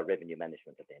it's all about revenue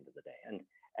management at the end of the day,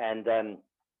 and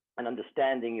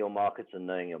understanding your markets and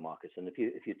knowing your markets. And if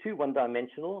you're too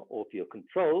one-dimensional, or if you're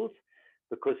controlled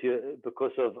because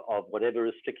of whatever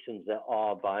restrictions there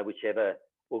are by whichever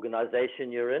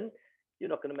organization you're in, you're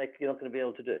not going to be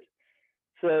able to do it.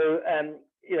 So as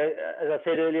I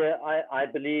said earlier, I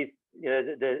believe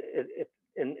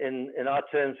in our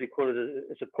terms we call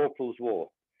it's a corporal's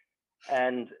war,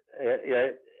 and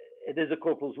it is a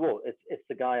corporal's war. It's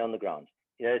the guy on the ground.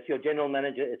 It's your general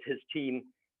manager. It's his team.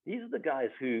 These are the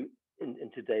guys who, in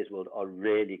today's world, are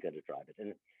really going to drive it.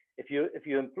 And if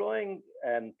you're employing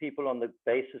people on the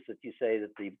basis that you say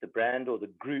that the brand or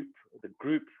the group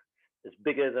is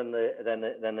bigger than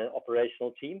the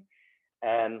operational team,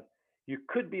 you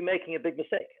could be making a big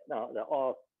mistake. Now, there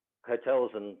are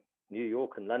hotels in New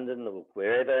York and London or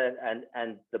wherever,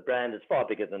 and the brand is far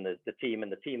bigger than the team,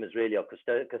 and the team is really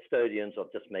custodians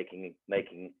of just making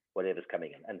whatever's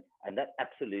coming in, and that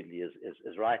absolutely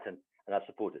is right, and I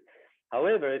support it.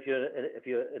 However, if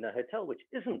you're in a hotel which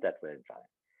isn't that way in time,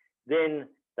 then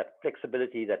that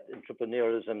flexibility, that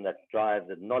entrepreneurialism, that drive,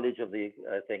 the knowledge of the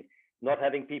thing, not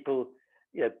having people,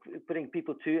 putting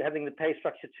people having the pay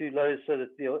structure too low so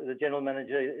that the general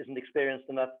manager isn't experienced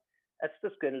enough, that's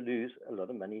just going to lose a lot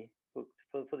of money for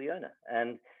the owner.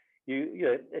 And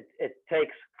it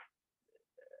takes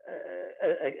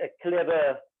a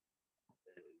clever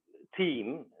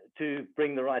team to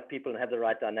bring the right people and have the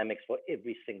right dynamics for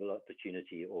every single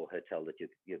opportunity or hotel that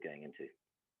you're going into.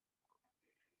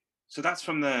 So that's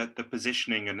from the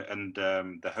positioning and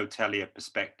the hotelier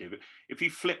perspective. If you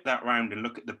flip that around and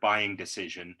look at the buying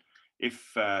decision,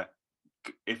 if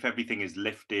everything is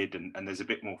lifted and there's a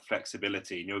bit more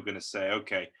flexibility, and you're going to say,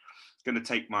 okay, I'm going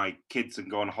to take my kids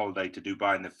and go on holiday to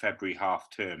Dubai in the February half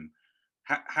term,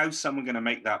 how's someone going to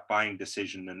make that buying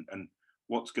decision, and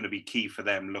what's going to be key for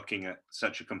them looking at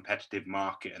such a competitive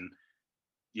market and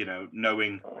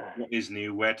knowing what is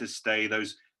new, where to stay,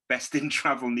 those best in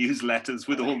travel newsletters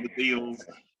with all the deals?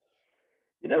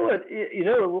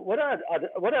 What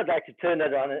I'd like to turn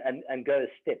that on and go a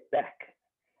step back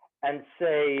and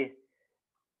say,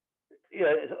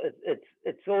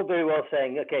 it's all very well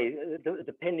saying, okay,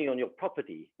 depending on your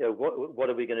property, what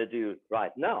are we going to do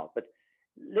right now? But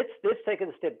let's take it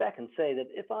a step back and say that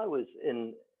if I was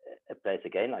in a place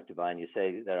again like Dubai, and you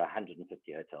say there are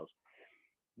 150 hotels,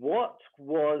 what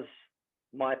was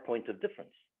my point of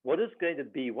difference? What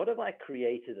have I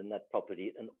created in that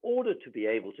property in order to be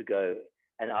able to go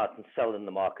and out and sell in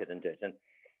the market and do it?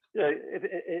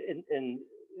 And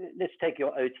let's take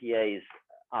your OTAs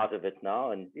out of it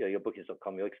now, and your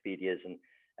Bookings.com, your Expedias,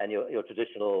 and your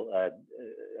traditional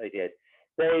OTAs,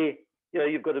 they,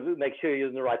 you've got to make sure you're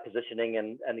in the right positioning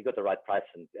and you've got the right price,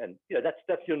 and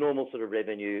that's your normal sort of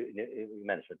revenue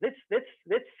management.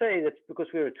 Let's say that because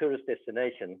we're a tourist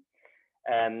destination,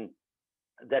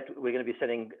 that we're going to be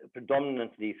selling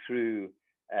predominantly through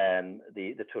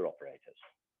the tour operators.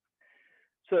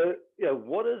 So,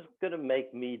 what is going to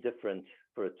make me different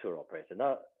for a tour operator?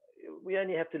 Now, we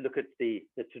only have to look at the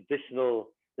traditional,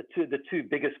 the two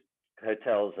biggest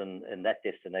hotels in that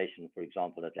destination, for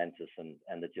example, Atlantis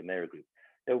and the Jumeirah Group.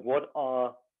 What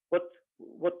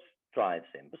drives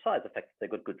them, besides the fact that they've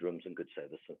got good rooms and good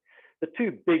service? The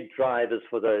two big drivers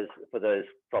for those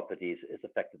properties is the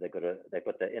fact that they've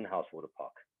got their in-house water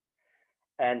park,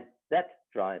 and that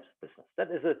drives business.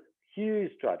 That is a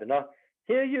huge driver. Now,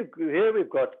 here we've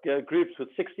got groups with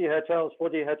 60 hotels,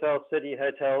 40 hotels, 30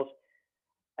 hotels,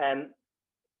 and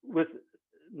with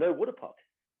no water park.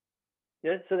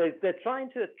 So they're trying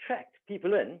to attract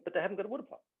people in, but they haven't got a water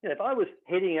park. If I was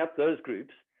heading up those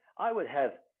groups, I would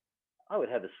have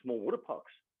a small water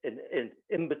parks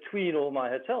in between all my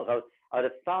hotels. I'd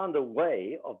have found a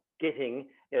way of getting,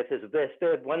 if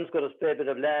there's one's got a fair bit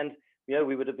of land,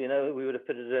 we would have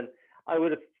fitted it in. I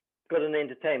would have got an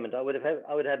entertainment. I would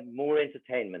have more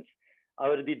entertainment. I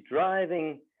would be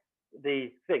driving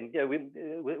the thing.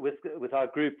 With our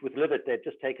group with Livet, they've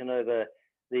just taken over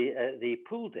the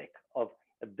pool deck of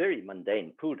a very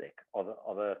mundane pool deck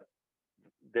of a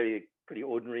very pretty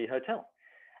ordinary hotel.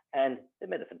 And they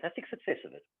made a fantastic success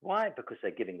of it. Why? Because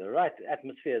they're giving the right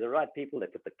atmosphere, the right people. They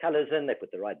put the colors in, they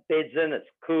put the right beds in. It's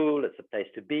cool. It's a place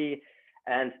to be.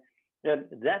 And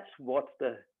that's what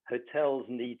the hotels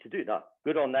need to do. Now,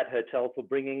 good on that hotel for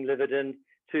bringing Livet in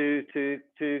to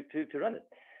run it.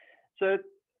 So,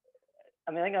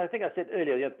 I think I said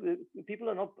earlier, people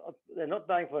they're not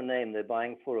buying for a name. They're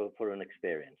buying for an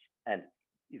experience. And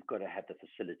you've got to have the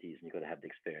facilities and you've got to have the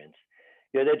experience.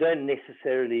 They don't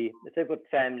necessarily, if they've got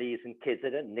families and kids, they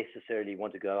don't necessarily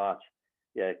want to go out,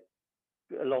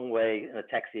 a long way in a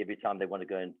taxi every time they want to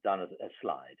go down a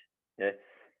slide.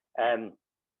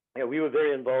 We were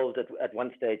very involved at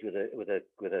one stage with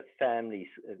a family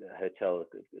hotel.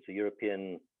 It's a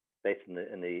European based in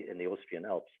the Austrian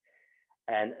Alps,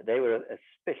 and they were a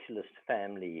specialist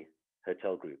family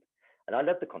hotel group, and I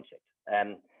loved the concept.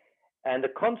 And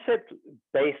the concept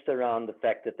based around the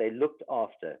fact that they looked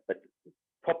after, but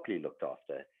properly looked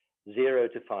after, 0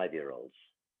 to 5-year-olds.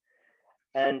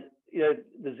 And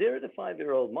the 0 to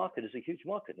 5-year-old market is a huge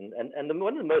market, and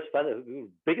one of the most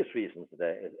biggest reasons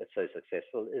that it's so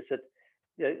successful is that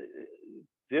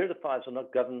 0 to 5s are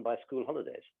not governed by school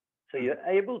holidays. So you're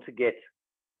able to get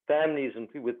families and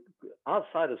people with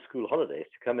outside of school holidays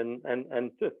to come in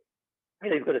and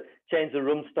you've got to change the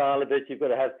room style a bit. You've got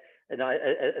to have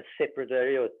a separate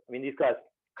area. These guys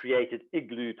created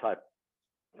igloo type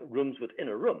rooms within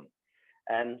a room,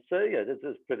 and so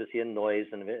there's privacy and noise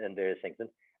and various things, and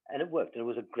it worked, and it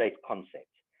was a great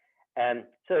concept. And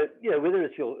so whether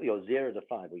it's your 0 to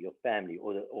 5 or your family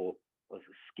or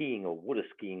skiing or water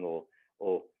skiing or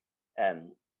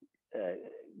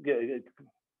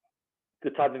the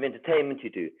type of entertainment you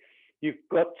do, you've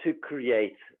got to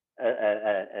create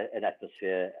an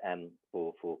atmosphere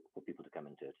for people to come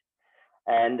into it.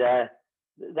 And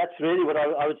that's really what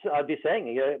I'd be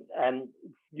saying. And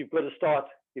you've got to start.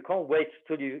 You can't wait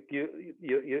till you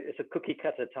it's a cookie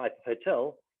cutter type of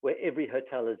hotel where every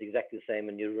hotel is exactly the same,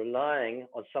 and you're relying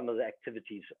on some of the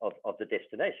activities of the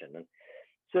destination. And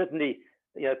certainly,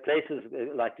 places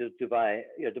like Dubai,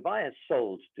 Dubai has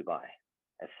sold Dubai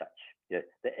as such.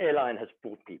 The airline has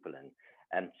brought people in,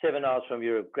 and 7 hours from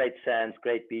Europe, great sands,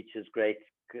 great beaches, great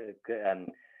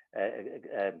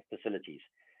facilities.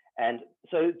 And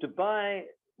so Dubai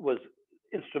was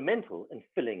instrumental in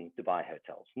filling Dubai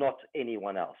hotels, not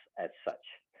anyone else as such.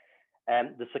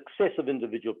 And the success of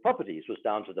individual properties was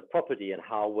down to the property and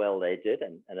how well they did.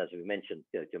 And as we mentioned,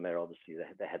 Jumeirah, obviously,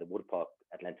 they had a water park.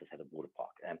 Atlantis had a water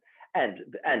park,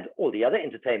 and all the other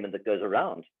entertainment that goes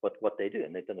around what they do.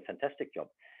 And they've done a fantastic job.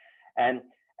 And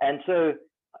so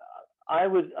I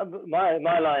would,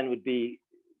 my line would be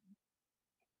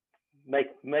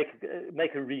make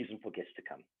a reason for guests to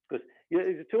come. Because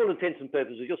to all intents and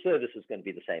purposes, your service is going to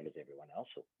be the same as everyone else,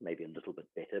 or maybe a little bit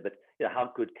better. But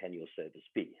how good can your service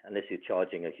be, unless you're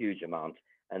charging a huge amount,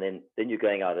 and then you're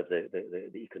going out of the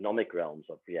economic realms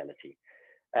of reality.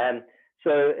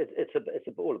 So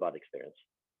it's all about experience.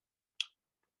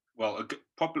 Well,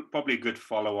 probably a good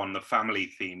follow on the family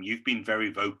theme. You've been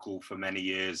very vocal for many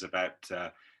years about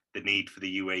the need for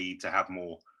the UAE to have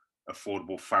more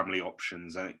affordable family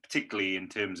options, and particularly in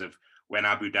terms of when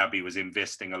Abu Dhabi was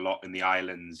investing a lot in the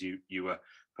islands, you were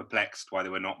perplexed why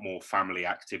there were not more family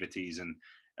activities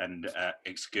and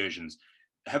excursions.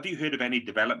 Have you heard of any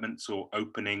developments or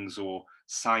openings or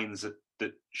signs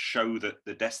that show that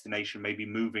the destination may be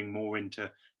moving more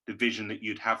into the vision that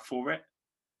you'd have for it?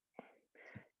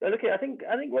 Look, I think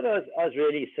what I was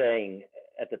really saying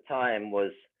at the time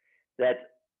was that,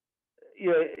 you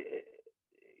know,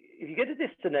 if you get a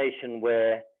destination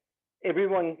where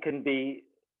everyone can be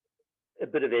a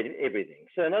bit of everything.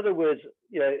 So in other words,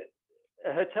 you know,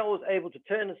 a hotel was able to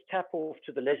turn its tap off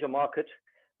to the leisure market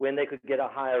when they could get a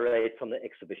higher rate from the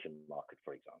exhibition market,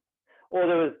 for example. Or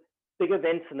there was big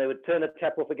events and they would turn the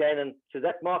tap off again and to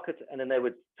that market, and then they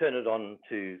would turn it on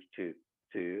to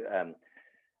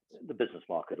the business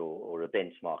market or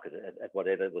events market at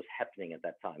whatever was happening at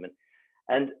that time.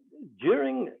 And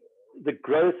during the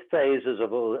growth phases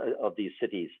of these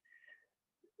cities,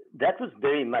 that was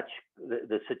very much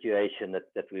the situation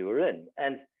that we were in.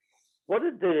 And what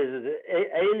it did is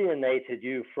it alienated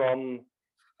you from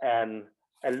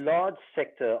a large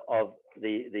sector of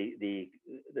the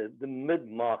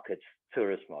mid-market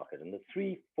tourist market and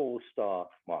the 3-4 star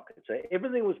market. So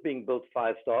everything was being built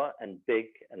 5-star and big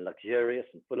and luxurious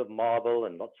and full of marble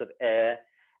and lots of air,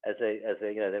 as they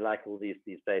you know, they like all these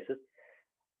places,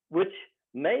 which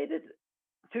made it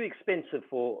too expensive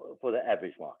for the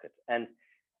average market. And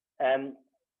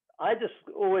I just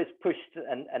always pushed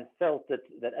and felt that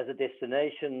as a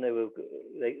destination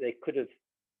they could have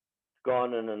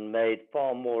gone in and made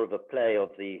far more of a play of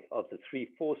the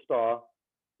 3-4 star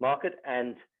market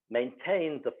and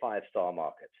maintained the 5-star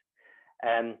market.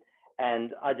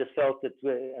 And I just felt that,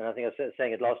 and I think I was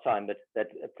saying it last time, but that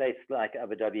a place like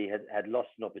Abu Dhabi had lost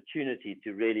an opportunity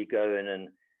to really go in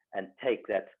and take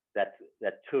that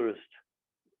tourist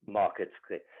market.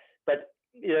 But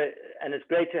you know, and it's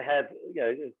great to have, you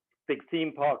know, big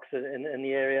theme parks in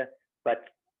the area, but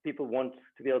people want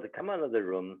to be able to come out of their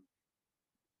room,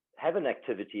 have an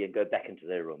activity, and go back into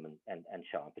their room and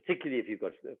shower, particularly if you've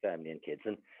got a family and kids.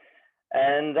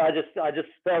 And I just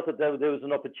felt that there was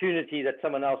an opportunity that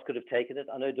someone else could have taken it.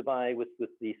 I know Dubai with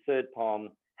the Third Palm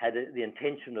had the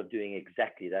intention of doing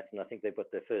exactly that, and I think they've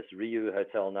got their first Riu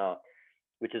hotel now,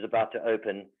 which is about to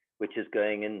open, which is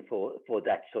going in for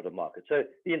that sort of market. So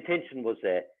the intention was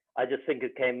there. I just think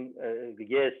it came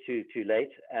years too late,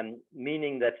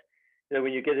 meaning that, you know,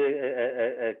 when you get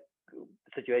a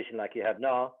situation like you have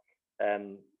now,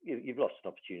 you've lost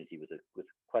an opportunity with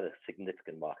quite a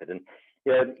significant market. And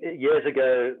you know, years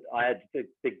ago, I had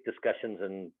big discussions,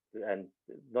 and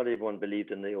not everyone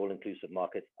believed in the all-inclusive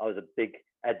market. I was a big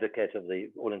advocate of the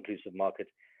all-inclusive market.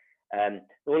 The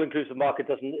all-inclusive market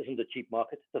isn't a cheap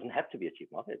market. It doesn't have to be a cheap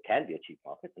market. It can be a cheap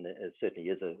market, and it certainly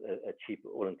is a cheap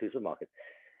all-inclusive market.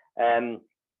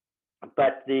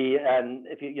 But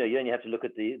if you only have to look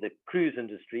at the cruise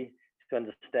industry to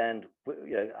understand,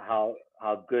 you know, how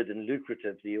good and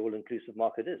lucrative the all-inclusive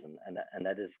market is, and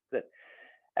that is good.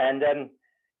 And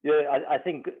you know, I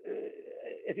think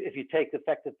if you take the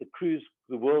fact that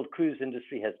the world cruise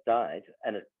industry has died,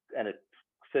 and it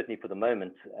certainly for the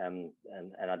moment, and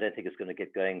I don't think it's going to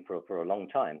get going for a long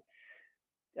time.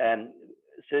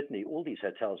 Certainly, all these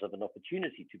hotels have an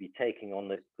opportunity to be taking on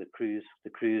the cruise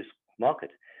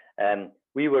market.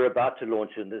 We were about to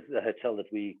launch in the hotel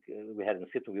that we had in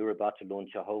Schiphol. We were about to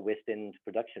launch a whole West End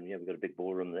production. You know, we've got a big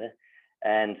ballroom there,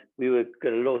 and we were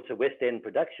going to launch a West End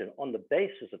production on the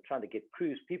basis of trying to get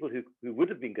people who would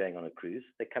have been going on a cruise.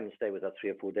 They come and stay with us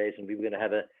 3 or 4 days, and we were going to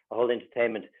have a whole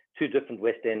entertainment, 2 different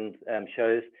West End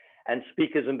shows, and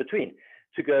speakers in between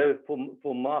to go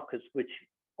for markets which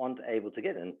aren't able to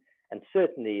get in. And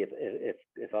certainly,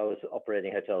 if I was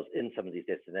operating hotels in some of these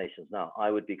destinations now,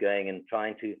 I would be going and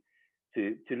trying to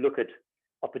look at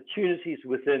opportunities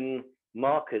within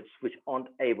markets which aren't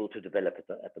able to develop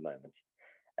at the moment.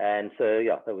 And so,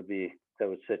 yeah, that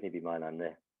would certainly be mine. I'm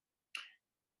there.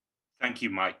 Thank you,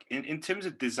 Mike. In terms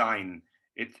of design,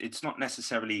 it's not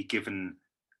necessarily given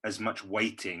as much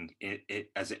weighting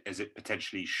as it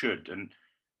potentially should,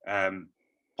 and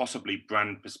possibly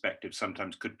brand perspective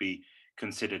sometimes could be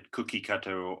considered cookie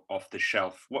cutter or off the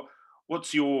shelf.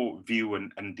 What's your view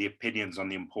and the opinions on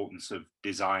the importance of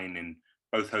design in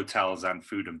both hotels and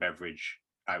food and beverage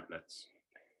outlets?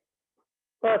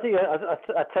 Well, I think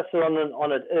I touched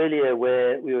on it earlier,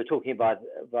 where we were talking about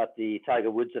the Tiger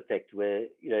Woods effect, where,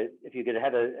 you know, if you're going to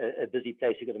have a busy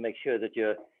place, you've got to make sure that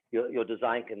your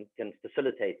design can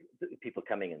facilitate people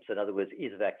coming in. So in other words,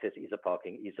 ease of access, ease of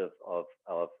parking, ease of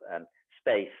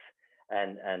space,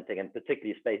 and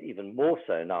particularly space even more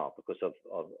so now because of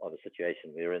the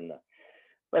situation we're in now.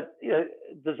 But you know,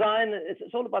 design,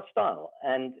 it's all about style,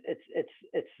 and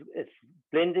it's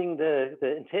blending the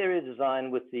interior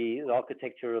design with the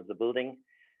architecture of the building,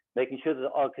 making sure that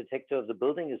the architecture of the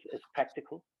building is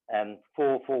practical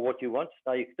for what you want.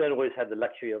 Now, you don't always have the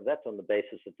luxury of that on the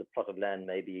basis that the plot of land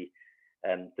may be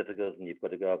difficult and you've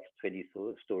got to go up 20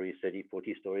 stories, 30,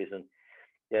 40 stories. And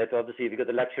yeah, so obviously, if you've got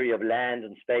the luxury of land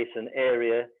and space and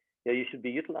area, you should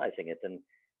be utilizing it.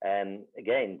 And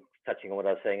again, touching on what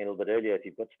I was saying a little bit earlier, if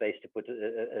you've got space to put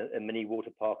a mini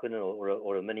water park in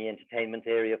or a mini entertainment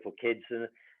area for kids, and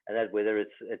that, whether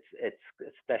it's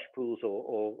splash pools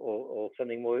or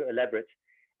something more elaborate,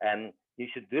 you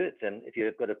should do it. And if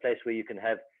you've got a place where you can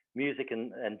have music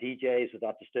and DJs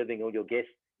without disturbing all your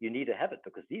guests, you need to have it,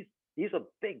 because these are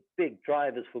big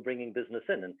drivers for bringing business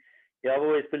in. And I've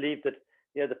always believed that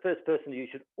the first person you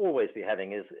should always be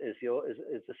having is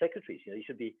the secretaries. You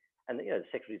should be, and the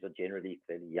secretaries are generally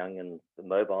fairly young and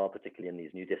mobile, particularly in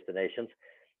these new destinations,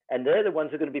 and they're the ones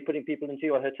who are going to be putting people into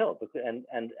your hotel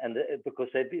because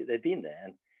they've been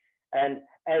there. And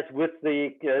as with the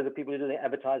people who do the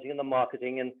advertising and the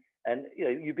marketing, and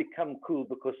you become cool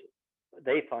because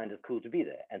they find it cool to be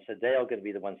there, and so they are going to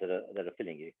be the ones that are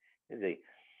filling you.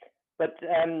 But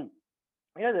the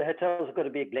hotels have got to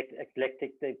be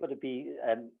eclectic. They've got to be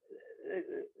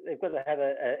they've got to have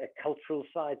a cultural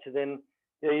side to them.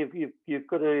 You've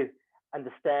got to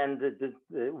understand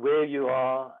where you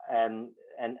are, and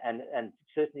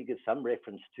certainly give some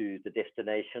reference to the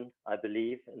destination, I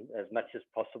believe, as much as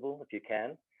possible, if you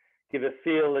can. Give a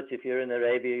feel that if you're in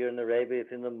Arabia, you're in Arabia. If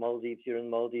you're in the Maldives, you're in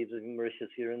Maldives. If you're in Mauritius,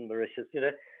 you're in Mauritius.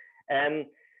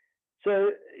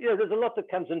 So there's a lot that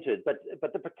comes into it,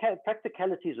 but the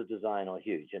practicalities of design are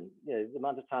huge. And the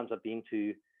amount of times I've been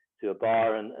to a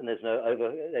bar and there's no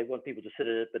they want people to sit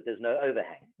at it, but there's no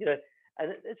overhang,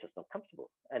 and it's just not comfortable.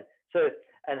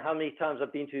 And how many times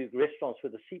I've been to restaurants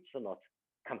where the seats are not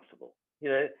comfortable,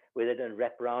 where they don't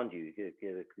wrap around you,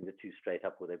 they're too straight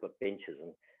up, or they've got benches.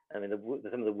 And I mean,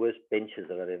 some of the worst benches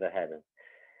that I've ever had.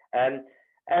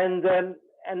 And then,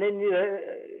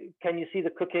 can you see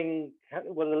the cooking?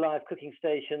 What are the live cooking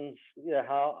stations?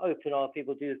 How open are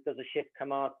people? Does a chef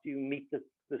come out? Do you meet the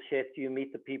chef? Do you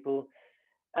meet the people?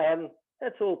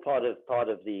 That's all part of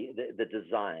the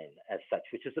design as such,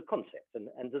 which is the concept.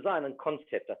 And design and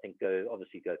concept, I think, go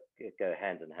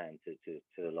hand in hand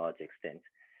to a large extent.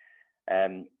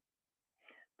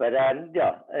 But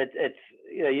it's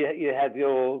you have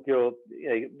your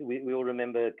we all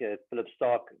remember Philip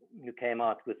Stark, who came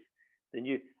out with the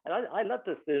new, and I love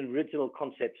the original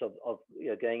concepts of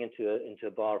going into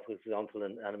a bar, for example,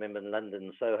 and I remember in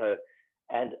London, Soho,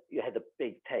 and you had the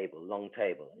big table, long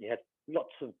table, and you had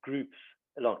lots of groups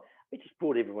along. It just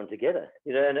brought everyone together,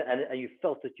 and you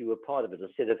felt that you were part of it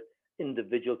instead of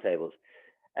individual tables.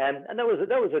 And that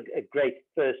was a great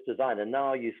first design. And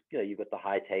now you've got the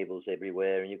high tables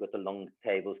everywhere, and you've got the long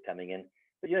tables coming in.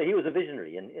 But he was a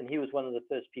visionary, and he was one of the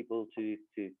first people to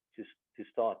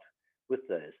start with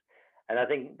those. And I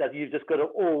think that you've just got to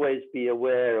always be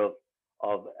aware of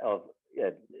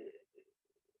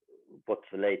what's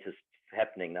the latest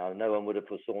happening now. No one would have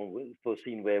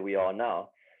foreseen where we are now.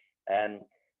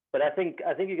 But I think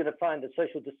you're going to find that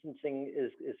social distancing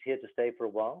is here to stay for a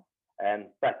while.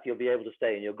 But you'll be able to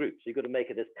stay in your group. So you've got to make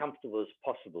it as comfortable as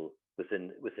possible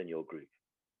within your group.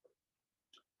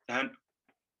 And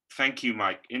thank you,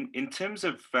 Mike. In terms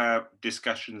of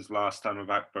discussions last time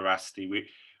about Barasti,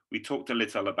 we talked a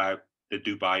little about the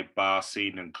Dubai bar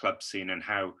scene and club scene and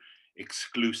how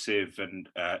exclusive and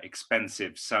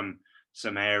expensive some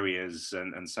areas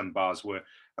and some bars were.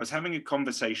 I was having a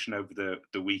conversation over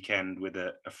the weekend with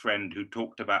a friend who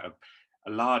talked about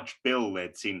a large bill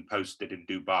they'd seen posted in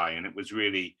Dubai, and it was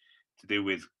really to do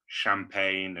with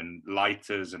champagne and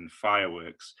lighters and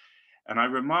fireworks. And I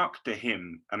remarked to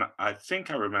him, and I think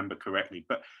I remember correctly,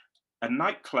 but a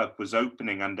nightclub was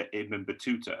opening under Ibn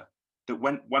Battuta that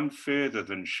went one further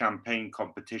than champagne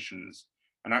competitions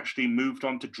and actually moved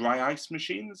on to dry ice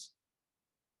machines.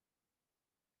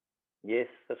 Yes,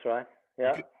 that's right.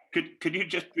 Yeah. Could you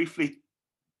just briefly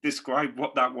describe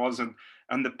what that was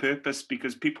and the purpose,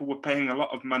 because people were paying a lot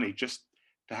of money just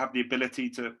to have the ability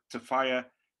to fire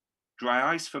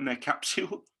dry ice from their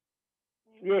capsule?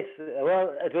 Yes,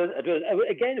 well,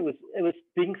 it was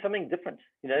being something different,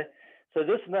 So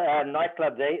this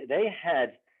nightclub, they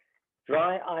had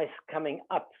dry ice coming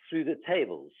up through the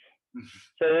tables.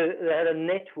 So they had a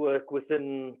network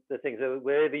within the thing, so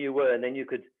wherever you were, and then you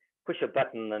could push a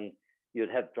button and you'd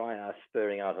have dry ice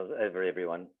spurting out over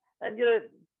everyone. And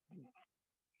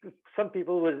some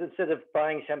people would, instead of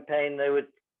buying champagne, they would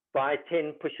buy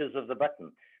 10 pushes of the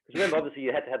button. Because remember, obviously,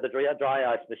 you had to have the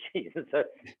dry ice machine, so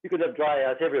you could have dry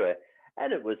ice everywhere.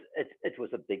 And it was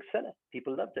a big seller.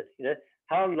 People loved it.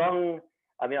 How long?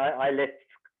 I mean, I left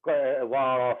quite a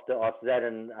while after that,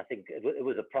 and I think it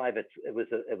was a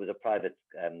private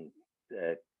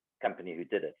uh, company who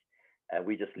did it.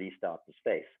 We just leased out the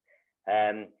space,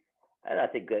 and I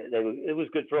think it was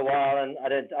good for a while. And I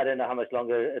don't know how much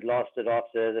longer it lasted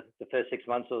after the first 6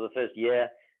 months or the first year,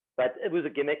 but it was a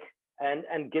gimmick,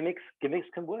 and gimmicks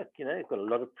can work. You know, it's got a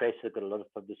lot of press, it's got a lot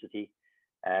of publicity,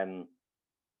 and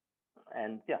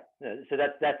yeah, so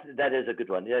that is a good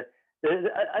one. Yeah,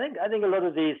 I think a lot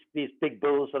of these big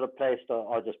bills that are placed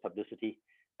are just publicity.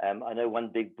 I know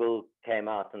one big bill came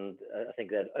out, and I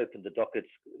think they opened the dockets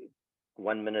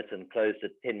 1 minute and closed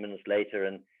it 10 minutes later,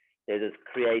 and they just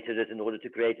created it in order to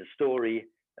create a story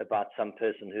about some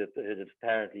person who had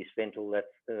apparently spent all that.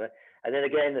 And then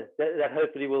again, that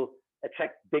hopefully will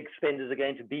attract big spenders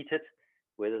again to beat it.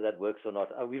 Whether that works or not,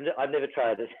 I've never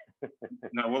tried it.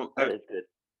 No, well, it's good.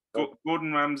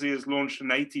 Gordon Ramsay has launched an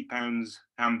 £80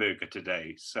 hamburger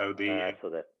today, so the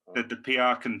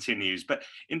PR continues. But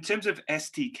in terms of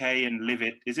STK and Live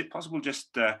It, is it possible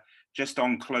just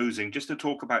on closing, just to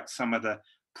talk about some of the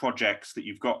projects that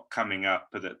you've got coming up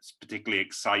that's particularly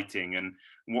exciting, and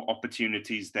what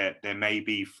opportunities there may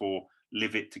be for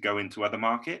Live It to go into other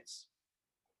markets?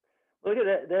 Well,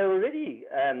 they're already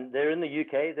they're in the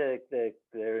UK.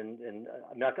 They're in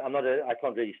I mean, I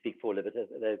can't really speak for Live It.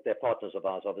 They're partners of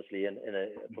ours, obviously,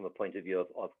 from a point of view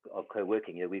of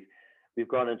co-working. You know, we've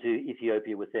gone into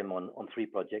Ethiopia with them on 3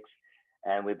 projects,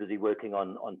 and we're busy working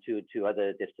on two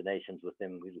other destinations with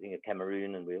them. We're looking at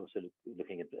Cameroon, and we're also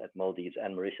looking at Maldives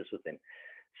and Mauritius with them.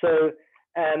 So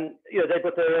you know, they've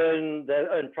got their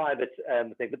own private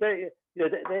thing, but I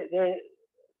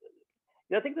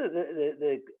think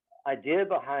the idea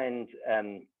behind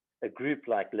a group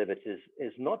like Live It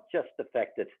is not just the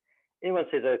fact that anyone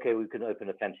says, okay, we can open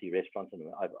a fancy restaurant, and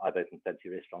I've opened fancy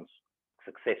restaurants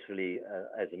successfully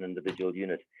as an individual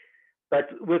unit. But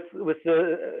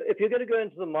if you're going to go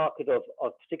into the market of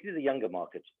particularly the younger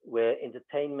markets, where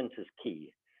entertainment is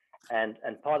key, and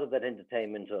part of that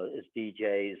entertainment is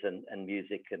DJs and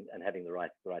music and having the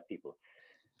right people.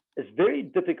 It's very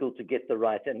difficult to get the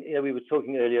right, and you know, we were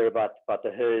talking earlier about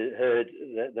the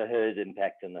herd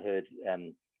impact and the herd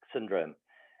syndrome,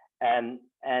 and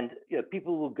you know,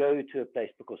 people will go to a place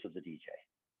because of the DJ.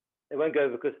 They won't go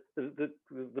because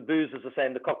the booze is the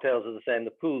same, the cocktails are the same,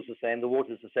 the pool's the same, the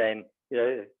water's the same. You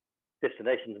know,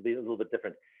 destinations will be a little bit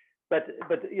different, but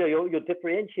you know, your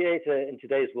differentiator in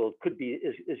today's world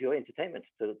is your entertainment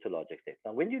to a large extent.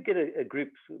 Now, when you get a group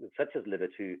such as Live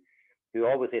It who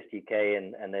are with STK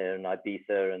and they're in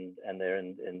Ibiza and they're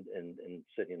in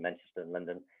certainly in Manchester and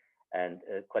London, and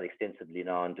quite extensively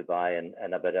now in Dubai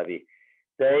and Abu Dhabi,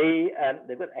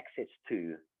 they've got access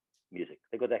to music.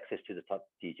 They've got access to the top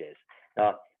DJs.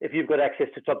 Now, if you've got access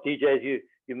to top DJs,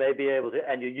 you may be able to,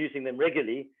 and you're using them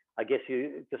regularly. I guess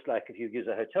you, just like if you use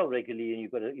a hotel regularly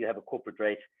and you have a corporate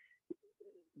rate,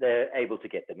 they're able to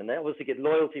get them, and they obviously get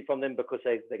loyalty from them because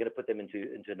they're going to put them into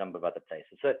a number of other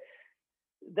places. So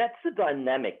that's the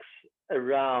dynamics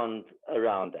around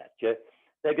that. Yeah?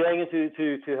 They're going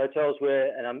into hotels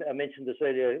where, and I mentioned this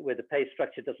earlier, where the pay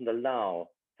structure doesn't allow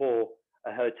for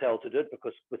a hotel to do it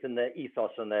because within their ethos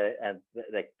and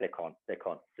they can't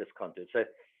do it. So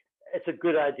it's a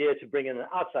good idea to bring in an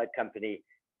outside company,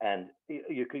 and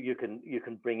you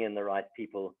can bring in the right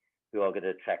people who are going to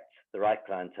attract the right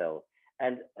clientele.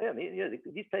 And I mean, you know,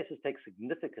 these places take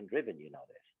significant revenue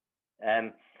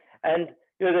nowadays. And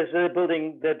you know, they're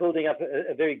building up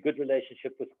a very good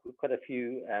relationship with quite a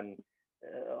few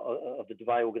of the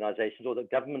Dubai organizations or the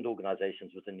government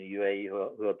organizations within the UAE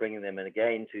who are bringing them in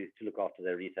again to look after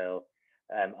their retail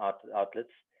outlets.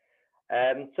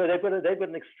 So they've got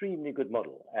an extremely good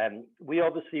model. We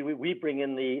obviously we bring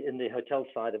in the hotel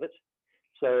side of it.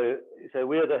 So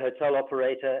we're the hotel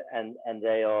operator, and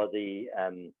they are the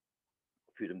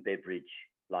food and beverage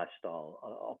lifestyle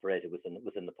operator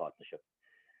within the partnership.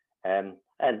 And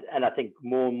I think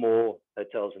more and more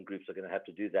hotels and groups are going to have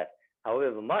to do that.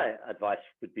 However, my advice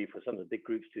would be for some of the big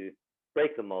groups to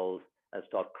break the mold and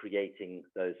start creating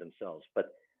those themselves.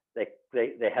 But they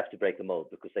have to break the mold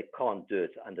because they can't do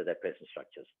it under their present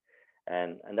structures.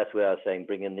 And that's where I was saying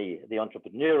bring in the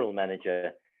entrepreneurial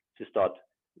manager to start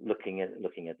looking at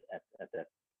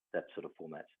that sort of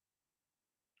format.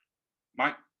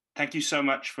 Mike, thank you so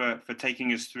much for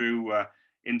taking us through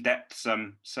in depth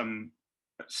some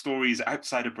stories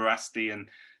outside of Barasti and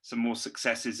some more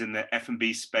successes in the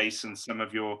F&B space, and some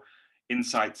of your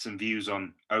insights and views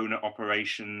on owner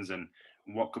operations and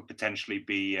what could potentially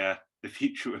be the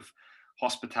future of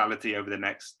hospitality over the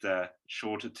next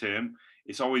shorter term.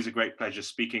 It's always a great pleasure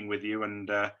speaking with you,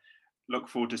 and look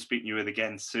forward to speaking with you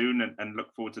again soon, and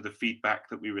look forward to the feedback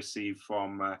that we receive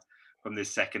from from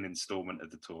this second instalment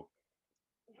of the talk.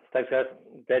 Thanks, guys.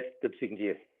 Good speaking to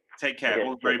you. Take care. Okay,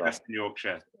 All the very cheers, best in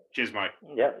Yorkshire. Cheers, Mike.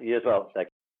 Yeah, you as well.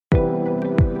 Thanks.